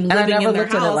glam team I living never in their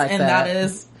looked at it house, like and that. that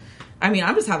is, I mean,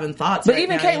 I'm just having thoughts. But right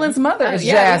even now. Caitlin's mother is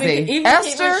Yeah, jazzy. even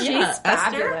Esther, Caitlyn, She's yeah,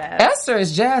 fabulous. Esther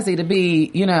is jazzy to be,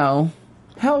 you know,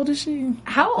 how old is she?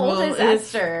 How old Well, is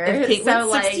Esther? If Caitlin's So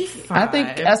like, 65, I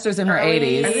think Esther's in her Early-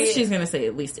 80s. I think she's gonna say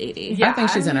at least 80. Yeah. I think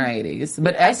she's in her 80s.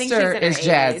 But I think she's Esther in her is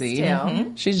 80s jazzy. too.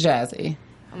 Mhm. She's jazzy.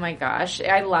 oh my gosh,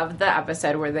 I love the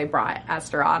episode where they brought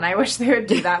Esther on. I wish they would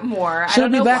do that more. I She'll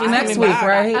don't be know back why. next coming week, back.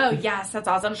 right? Oh yes, that's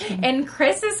awesome. And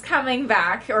Chris is coming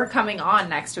back, or coming on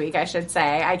next week, I should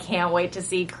say. I can't wait to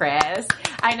see Chris.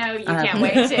 I know you can't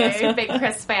wait to. Big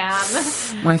Chris fan.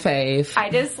 My fave. I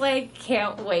just like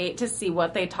can't wait to see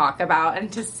what they talk about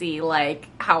and to see like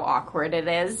how awkward it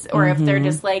is, or if they're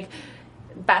just like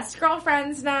best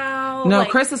girlfriends now. No, Like,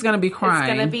 Chris is going to be crying.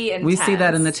 It's going to be intense. We see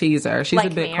that in the teaser. She's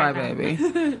Like a big me right now.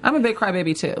 crybaby. I'm a big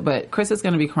crybaby too, but Chris is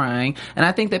going to be crying. And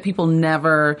I think that people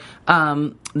never,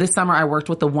 this summer I worked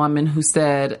with a woman who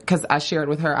said, because I shared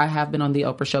with her, I have been on the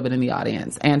Oprah show, but in the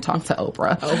audience, and talked to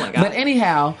Oprah. Oh my God. But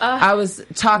anyhow, I was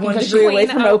talking One because degree away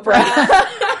Queen from Oprah.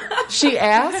 she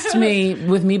asked me,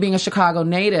 with me being a Chicago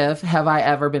native, have I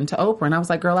ever been to Oprah? And I was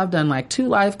like, girl, I've done like 2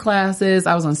 live classes.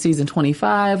 I was on season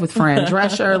 25 with Fran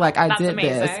Drescher. Like, I did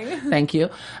amazing. this. Thank you.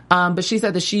 But she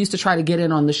said that she used to try to get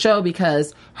in on the show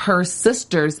because her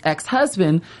sister's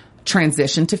ex-husband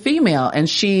transitioned to female, and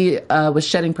she was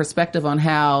shedding perspective on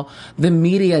how the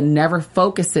media never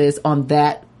focuses on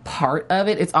that part of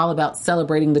it. It's all about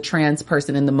celebrating the trans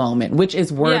person in the moment, which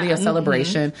is worthy Yeah. of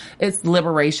celebration. It's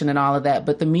liberation and all of that.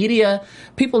 But the media,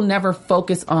 people never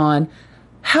focus on,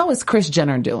 how is Kris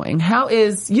Jenner doing? How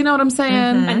is, you know what I'm saying?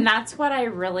 And that's what I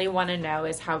really want to know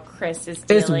is how Kris is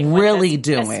dealing really with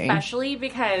this, doing. especially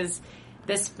because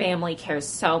this family cares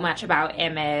so much about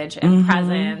image and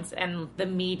presence and the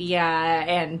media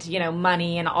and, you know,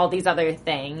 money and all these other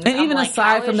things. And even like,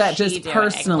 aside how from is that, she just doing?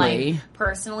 personally. Like,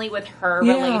 personally with her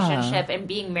Yeah. relationship and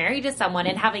being married to someone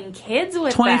and having kids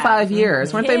with 25 them.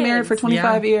 years. Weren't they married for Kids.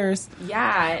 25 years?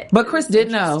 Yeah. But Kris did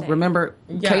know. Interesting. Remember,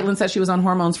 Caitlyn said she was on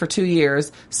hormones for 2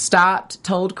 years. Stopped,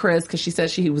 told Kris, because she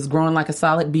said she was growing like a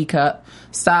solid B cup.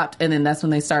 Stopped, and then that's when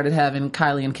they started having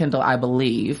Kylie and Kendall, I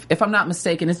believe. If I'm not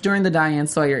mistaken, it's during the Diane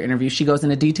Sawyer interview. She goes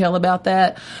into detail about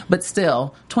that. But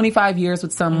still, 25 years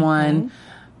with someone.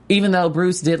 Even though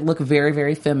Bruce did look very,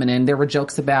 very feminine, there were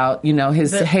jokes about, you know,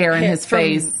 his hair and his from-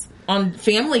 face. on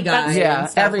Family Guy. Yeah, and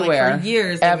stuff. everywhere. Like, for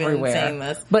years, they've been everywhere. saying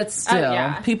this. But still,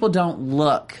 yeah. people don't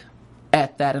look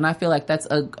at that. And I feel like that's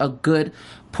a good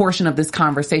portion of this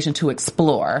conversation to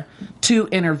explore, to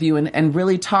interview and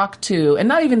really talk to, and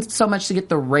not even so much to get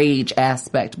the rage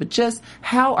aspect, but just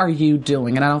how are you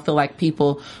doing? And I don't feel like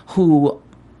people who,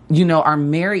 you know, are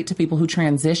married to people who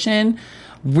transition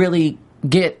really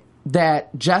get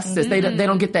that justice. They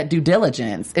don't get that due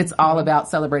diligence. It's all about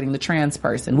celebrating the trans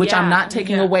person, which I'm Yeah. not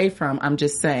taking away from. I'm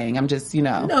just saying, you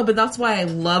know. No, but that's why I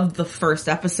loved the first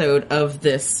episode of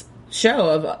this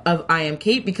show of I Am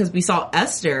Kate, because we saw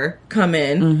Esther come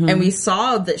in and we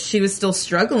saw that she was still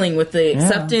struggling with the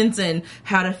acceptance and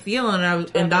how to feel,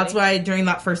 and that's why during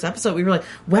that first episode we were like,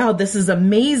 wow, this is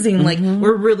amazing. Like,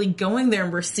 we're really going there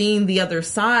and we're seeing the other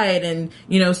side, and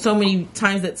you know, so many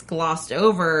times it's glossed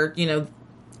over, you know,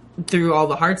 through all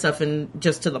the hard stuff and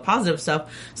just to the positive stuff.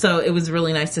 So it was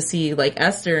really nice to see like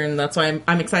Esther, and that's why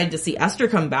I'm excited to see Esther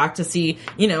come back, to see,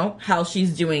 you know, how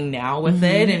she's doing now with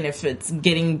it, and if it's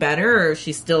getting better or if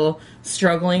she's still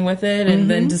struggling with it,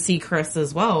 and then to see Kris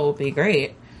as well will be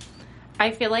great.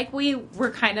 I feel like we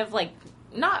were kind of like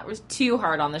not too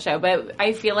hard on the show, but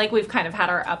I feel like we've kind of had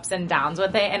our ups and downs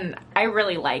with it, and I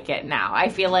really like it now. I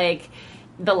feel like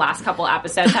the last couple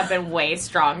episodes have been way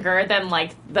stronger than like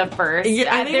the first.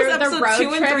 Yeah, I think it was the episode road 2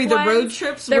 and trip 3. The ones. road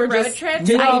trips The were road just- trips.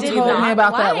 You I all did told not me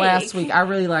about that like. last week. I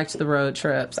really liked the road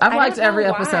trips. I've I liked don't know every why.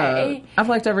 episode. I've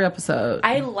liked every episode.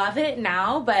 I love it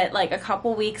now, but like a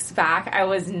couple weeks back, I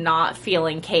was not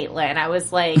feeling Caitlyn. I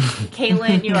was like,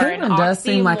 Caitlyn, you are an Caitlyn does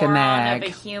seem like a oxymoron nag. of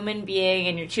a human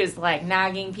being, and she was like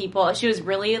nagging people. She was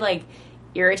really like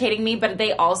irritating me, but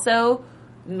they also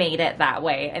made it that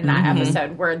way in that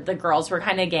episode where the girls were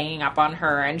kind of ganging up on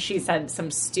her, and she said some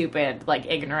stupid, like,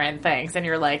 ignorant things, and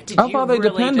you're like, did I you thought they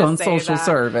really depend just on say social that?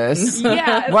 service.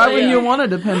 Yeah, it's Why like- would you want to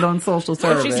depend on social She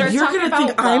service? starts You're talking gonna about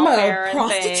think I'm a welfare and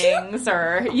prostitute? things,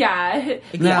 or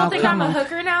people Now, think come I'm a on.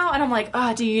 hooker now, and I'm like,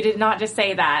 oh, dude, you did not just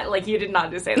say that. Like, you did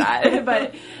not just say that.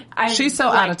 But I She's so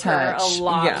out of liked her touch. a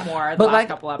lot Yeah. more. The But last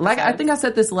couple episodes. like I think I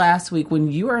said this last week,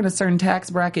 when you are in a certain tax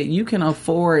bracket, you can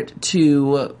afford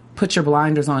to put your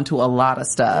blinders on to a lot of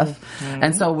stuff.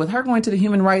 And so with her going to the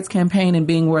Human Rights Campaign and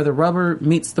being where the rubber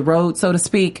meets the road, so to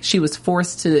speak, she was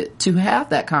forced to have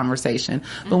that conversation.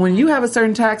 But when you have a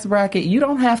certain tax bracket, you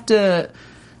don't have to,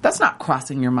 that's not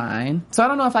crossing your mind. So I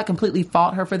don't know if I completely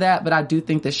fault her for that, but I do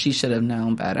think that she should have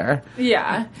known better.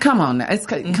 yeah. Come on now. It's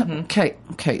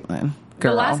Caitlyn.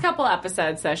 Girl. The last couple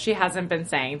episodes, though, she hasn't been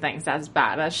saying things as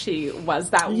bad as she was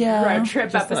that Yeah, road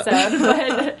trip episode.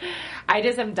 But I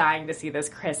just am dying to see this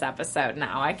Kris episode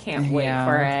now. I can't wait Yeah.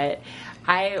 for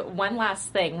it. One last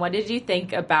thing. What did you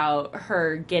think about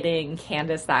her getting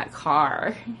Candace that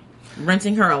car?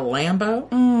 Renting her a Lambo?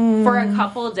 For a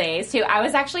couple days, too. I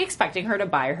was actually expecting her to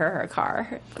buy her a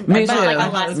car. Me But, too. like,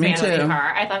 a less Me fancy too.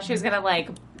 car. I thought she was going to, like,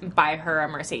 buy her a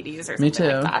Mercedes or something Me too.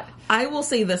 like that. I will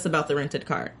say this about the rented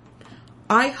car.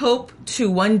 I hope to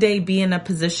one day be in a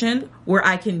position where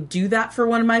I can do that for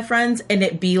one of my friends and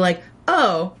it be like,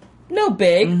 oh, no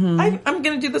big. I'm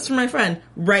gonna do this for my friend.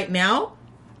 Right now,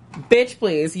 bitch,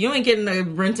 please, you ain't getting a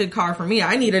rented car for me.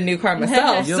 I need a new car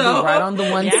myself. You'll so be right on the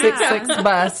 166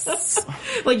 bus.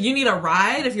 like, you need a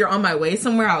ride? If you're on my way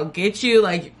somewhere, I'll get you.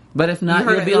 Like, But if not, You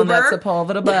heard you'll of be on that Uber?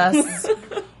 Sepulveda bus.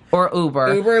 Or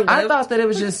Uber. Uber, I Lyft. thought that it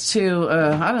was just too,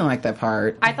 I didn't like that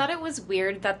part. I thought it was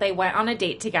weird that they went on a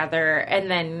date together and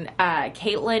then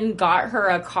Caitlyn got her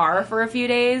a car for a few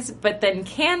days, but then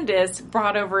Candace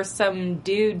brought over some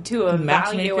dude to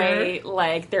evaluate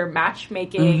like their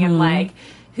matchmaking and like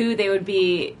who they would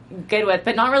be good with,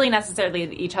 but not really necessarily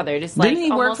each other. Just like Didn't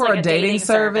he work almost for like a dating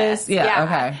service? Yeah,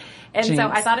 okay. And so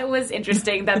Jinx. I thought it was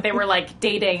interesting that they were like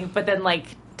dating, but then like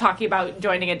talking about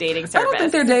joining a dating service. I don't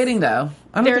think they're dating though.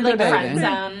 I don't They're, think like, they're friend dating.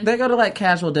 zone. They go to like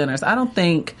casual dinners. I don't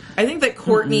think. I think that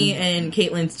Courtney and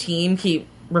Caitlyn's team keep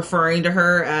referring to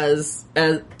her as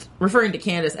referring to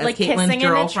Candace as Like kissing Caitlyn's in a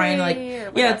girlfriend. tree Like,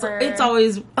 or yeah, whatever. it's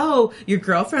always, oh, your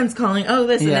girlfriend's calling. Oh,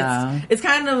 this, Yeah. and it's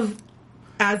kind of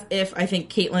as if I think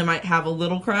Caitlyn might have a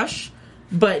little crush,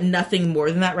 but nothing more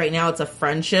than that right now. It's a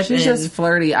friendship. She's and just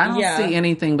flirty. I don't Yeah. see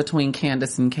anything between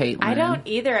Candace and Caitlyn. I don't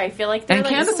either. I feel like they're And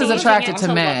like Candace is changing attracted it to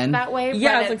look men. that way.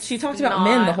 yeah, but it's like it's she talks about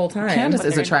men the not- whole time. Candace But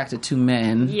is they're- attracted to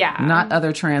men. Yeah. Not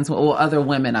other other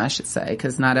women, I should say,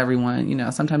 because not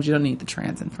everyone, sometimes you don't need the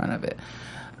trans in front of it.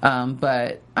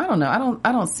 But I don't know.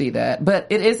 I don't see that. But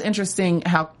it is interesting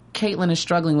how Caitlyn is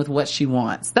struggling with what she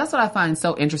wants. That's what I find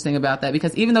so interesting about that,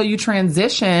 because even though you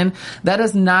transition, that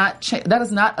does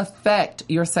not affect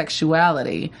your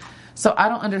sexuality. So I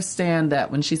don't understand that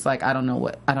when she's like, I don't know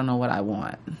what I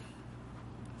want.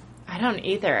 I don't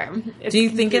either. It's Do you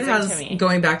think it confusing has, to me.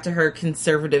 going back to her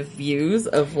conservative views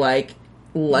of like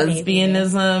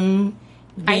lesbianism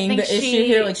being think the issue she-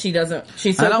 here? Like, she's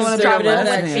so I don't wanna be a conservative that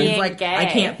lesbian. she's like, Being I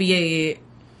gay. can't be a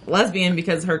lesbian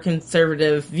because her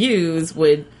conservative views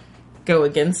would go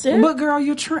against it. But girl,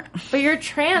 you're But you're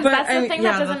trans. But, That's the I mean, thing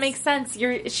yeah, that doesn't that's- make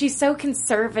sense. She's so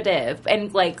conservative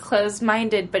and like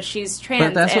closed-minded, but she's trans.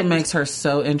 But that's what and makes her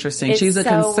so interesting. it's She's a so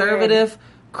conservative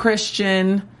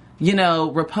Christian,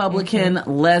 Republican,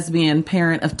 lesbian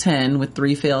parent of 10 with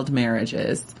 3 failed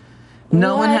marriages.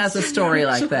 No one What? has a story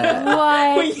like that.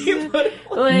 What?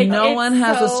 Like, No it's one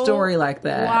has a so story like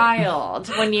that. Wild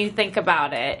when you think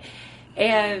about it.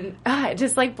 And it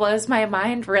just like blows my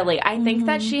mind, really. I think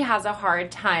that she has a hard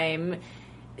time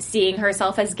seeing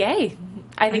herself as gay.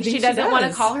 I think she she doesn't want to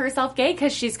does. call herself gay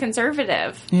because she's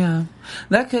conservative. Yeah,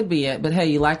 that could be it. But hey,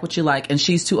 you like what you like, and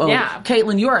she's too old. Yeah.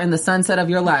 Caitlyn, you are in the sunset of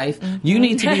your life. You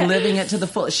need to be living it to the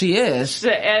full. She is.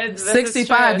 And this is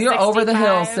 65. true. You're over the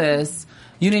hill, 65. sis.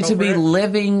 You need to be Over it.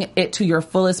 living it to your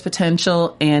fullest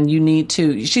potential, and you need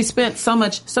to. She spent so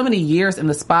many years in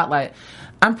the spotlight.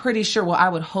 I'm pretty sure, I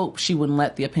would hope she wouldn't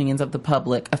let the opinions of the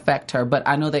public affect her, but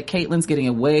I know that Caitlyn's getting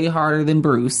it way harder than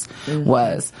Bruce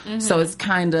was. So it's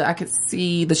I could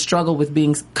see the struggle with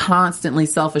being constantly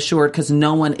self-assured, because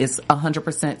no one is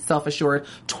 100% self-assured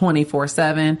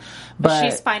 24/7. But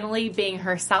She's finally being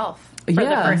herself for the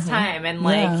Yeah. first time. And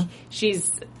like, Yeah.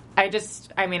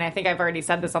 I think I've already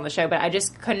said this on the show, but I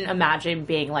just couldn't imagine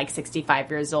being like 65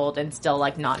 years old and still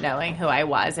like not knowing who I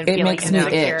was and it feeling makes me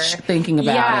insecure. itch thinking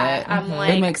about Yeah, it. I'm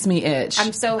like, it makes me itch.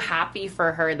 I'm so happy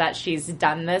for her that she's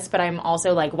done this, but I'm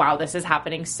also like, wow, this is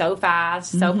happening so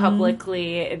fast, so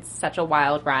publicly. It's such a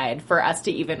wild ride for us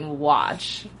to even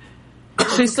watch.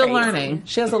 She's still crazy. learning.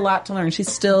 She has a lot to learn.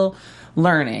 She's still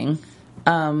learning.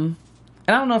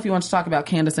 And I don't know if you want to talk about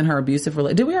Candace and her abusive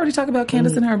relationship. Did we already talk about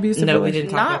Candace and her abusive No, we relationship?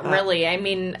 didn't talk Not about that. really. I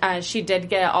mean, she did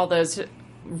get all those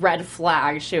red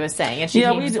flags she was saying, and she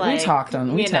Yeah, keeps, we like, touched you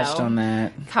on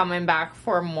that. coming back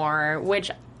for more,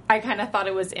 which I kind of thought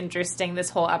it was interesting this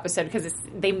whole episode because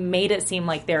they made it seem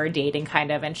like they were dating kind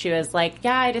of, and she was like,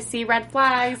 yeah, I just see red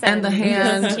flags And the just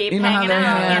hands, keep you know how hanging their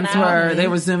out, hands you know? were. They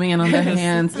were zooming in on their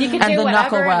hands. You can and do the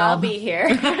knuckle whatever and I'll rub. be here.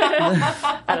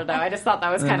 I don't know. I just thought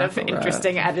that was kind of knuckle rub.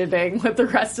 interesting editing with the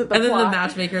rest of the And then the plot.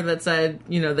 matchmaker that said,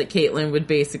 that Caitlyn would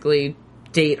basically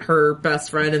date her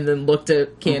best friend, and then looked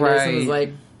at Candace and was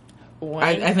Right.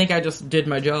 like, I think I just did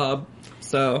my job.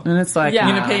 So And it's like, Yeah.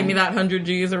 you gonna pay me that 100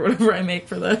 G's or whatever I make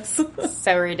for this?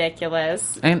 So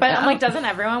ridiculous. And- but I'm like, doesn't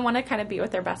everyone want to kind of be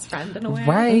with their best friend in a way?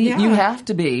 Right. Yeah. You have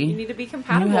to be. You need to be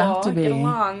compatible. You have to be. Get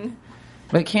along.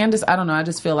 But Candace, I don't know. I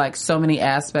just feel like so many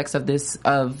aspects of this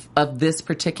this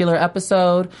particular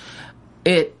episode,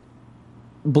 it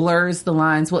blurs the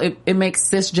lines. Well, it makes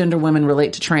cisgender women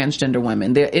relate to transgender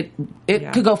women. It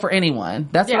could go for anyone.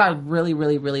 That's what Yeah. I really,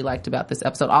 really, really liked about this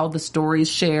episode. All the stories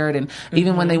shared, and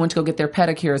even when they went to go get their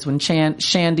pedicures, when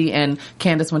Shandy and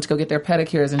Candace went to go get their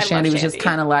pedicures, and I love Shandy was just Shandy.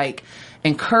 kind of like,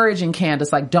 encouraging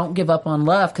Candace, like, don't give up on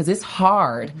love, because it's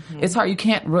hard. It's hard. You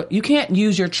can't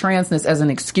use your transness as an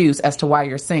excuse as to why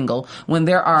you're single when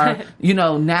there are,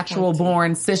 natural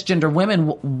born cisgender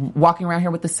women walking around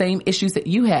here with the same issues that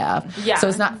you have. Yeah. So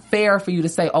it's not fair for you to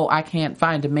say, oh, I can't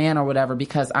find a man or whatever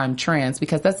because I'm trans,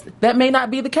 because that may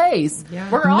not be the case. Yeah.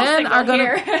 We're all single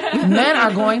here. Men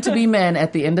are going to be men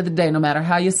at the end of the day, no matter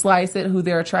how you slice it, who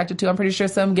they're attracted to. I'm pretty sure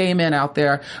some gay men out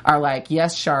there are like,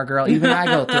 yes, Char girl, even I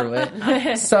go through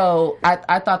it. So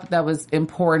I thought that was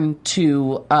important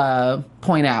to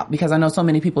point out, because I know so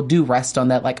many people do rest on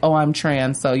that, like, oh, I'm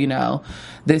trans, so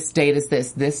this date is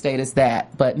this date is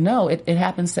that. But no, it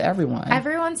happens to everyone.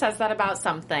 Everyone says that about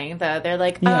something, though. They're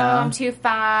like, oh, I'm too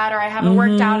fat, or I haven't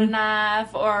worked out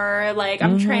enough, or like,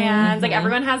 I'm trans. Like,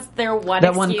 everyone has their one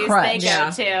excuse they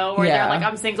go to where they're like,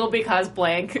 I'm single because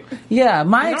blank. Yeah,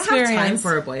 my I don't experience. have time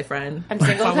for a boyfriend. I'm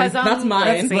single because that's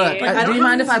mine. Look, do you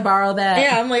mind if I borrow that?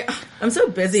 Yeah, I'm like, I'm so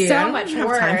busy. So I don't much have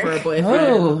work. time for a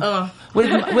boyfriend. Oh. With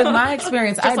my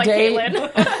experience, Just I like date.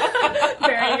 Caitlin.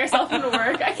 Burying yourself in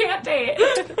work. I can't date.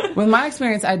 With my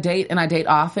experience, I date and I date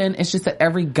often. It's just that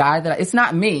every guy it's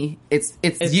not me. It's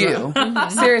you.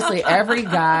 Seriously, every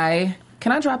guy.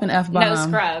 Can I drop an F-bomb? No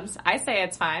scrubs. I say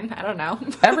it's fine. I don't know.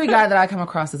 Every guy that I come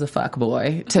across is a fuck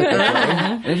boy, typically.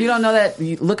 And if you don't know that,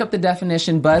 you look up the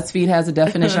definition. BuzzFeed has a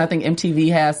definition. I think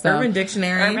MTV has some. Urban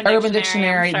Dictionary. Urban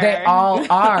Dictionary. Sure. They all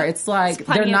are. It's like, they're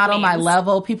plenty not of on my memes.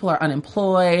 level. People are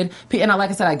unemployed. And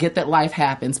like I said, I get that life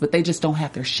happens, but they just don't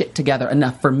have their shit together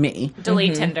enough for me.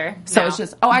 Delete Tinder. So No. it's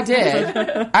just, I did.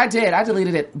 I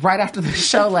deleted it right after the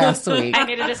show last week. I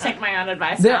need to just take my own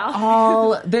advice They're now.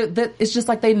 all, it's just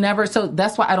like they never, so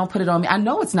that's why I don't put it on me. I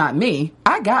know it's not me.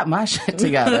 I got my shit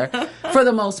together for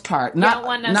the most part. Not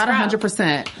want no not scrub.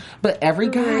 100%. But every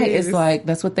guy is like,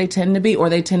 that's what they tend to be, or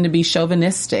they tend to be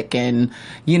chauvinistic and,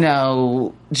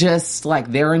 just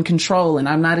like they're in control and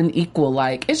I'm not an equal.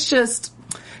 Like, it's just,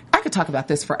 I could talk about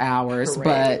this for hours,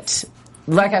 but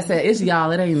like I said, it's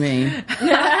y'all, it ain't me.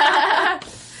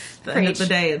 At the end of the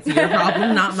day, it's your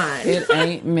problem, not mine. It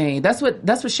ain't me. That's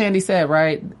what Shandy said,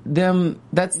 right?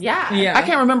 Yeah. I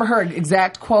can't remember her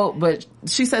exact quote, but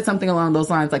she said something along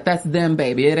those lines, like, that's them,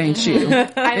 baby. It ain't you.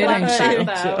 I love ain't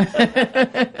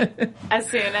that, though. As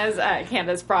soon as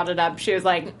Candace brought it up, she was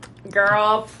like,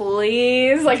 girl,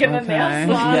 please. Like, in the nail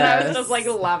salon. I Yes. was just, like,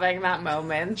 loving that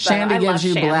moment. So Shandy I gives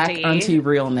love you black Shandy. auntie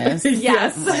realness.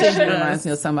 Yes. She reminds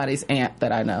me of somebody's aunt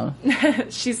that I know.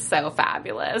 She's so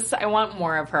fabulous. I want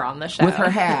more of her on the show. With her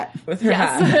hat. With her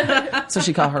hat. So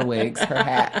she called her wigs, her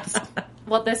hats.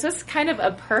 Well, this was kind of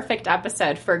a perfect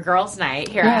episode for Girls' Night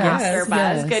here Yes, at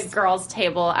AfterBuzz. yes. Good Girls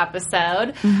Table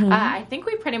episode. I think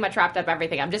we pretty much wrapped up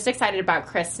everything. I'm just excited about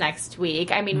Chris next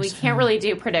week. I mean, we can't really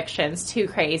do predictions too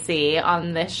crazy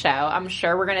on this show. I'm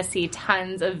sure we're going to see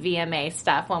tons of VMA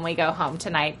stuff when we go home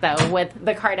tonight, though, with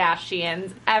the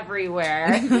Kardashians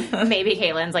everywhere. Maybe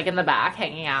Caitlin's like in the back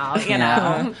hanging out, you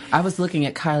know. I was looking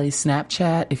at Kylie's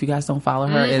Snapchat. If you guys don't follow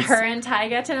her, it's Her and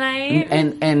Tyga tonight.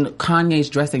 and Kanye's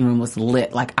dressing room was lit.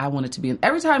 Like, I wanted to be in.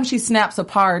 Every time she snaps a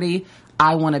party,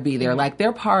 I want to be there. Like,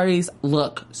 their parties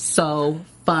look so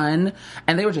fun,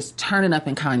 and they were just turning up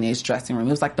in Kanye's dressing room.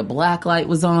 It was like the black light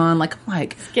was on. Like, I'm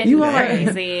like, Getting you are.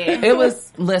 crazy. It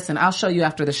was. Listen, I'll show you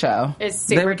after the show. It's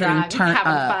They super were getting drunk, turned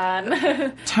having up.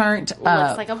 fun. Turned Looks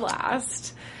up. like a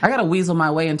blast. I gotta weasel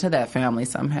my way into that family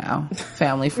somehow.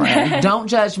 Family friend. Don't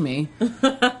judge me.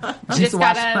 Just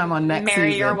watch gotta them on next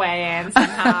marry season. your way in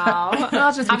somehow.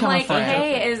 I'll just I'm become like, a friend.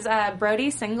 hey, is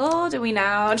Brody single? Do we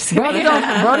know? Just Brody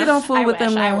don't fool I with wish,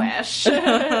 them. I now. wish.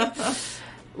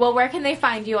 Well, where can they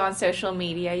find you on social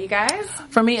media, you guys?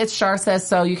 For me, it's Char Says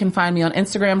So. You can find me on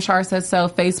Instagram, Char Says So,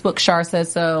 Facebook, Char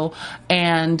Says So,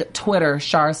 and Twitter,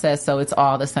 Char Says So. It's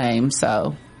all the same.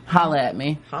 So holla at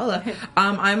me. Holla.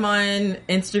 I'm on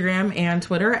Instagram and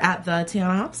Twitter at the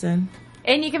Tiana Hobson.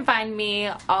 And you can find me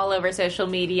all over social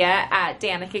media at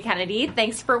Danica Kennedy.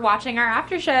 Thanks for watching our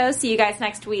after show. See you guys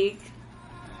next week.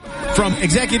 From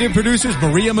executive producers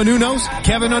Maria Menounos,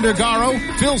 Kevin Undergaro,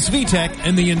 Phil Svitek,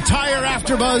 and the entire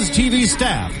AfterBuzz TV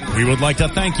staff, we would like to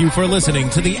thank you for listening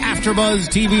to the AfterBuzz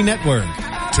TV network.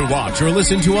 To watch or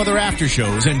listen to other after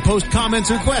shows and post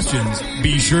comments or questions,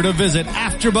 be sure to visit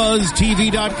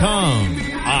AfterBuzzTV.com.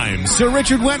 I'm Sir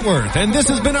Richard Wentworth, and this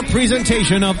has been a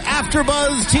presentation of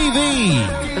AfterBuzz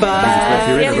TV. Bye.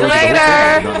 See you Do later.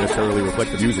 not necessarily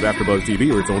reflect the views of AfterBuzz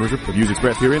TV or its owners. The views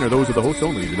expressed herein are those of the host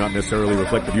only. Do not necessarily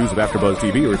reflect the views of AfterBuzz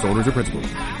TV or its owners or principals.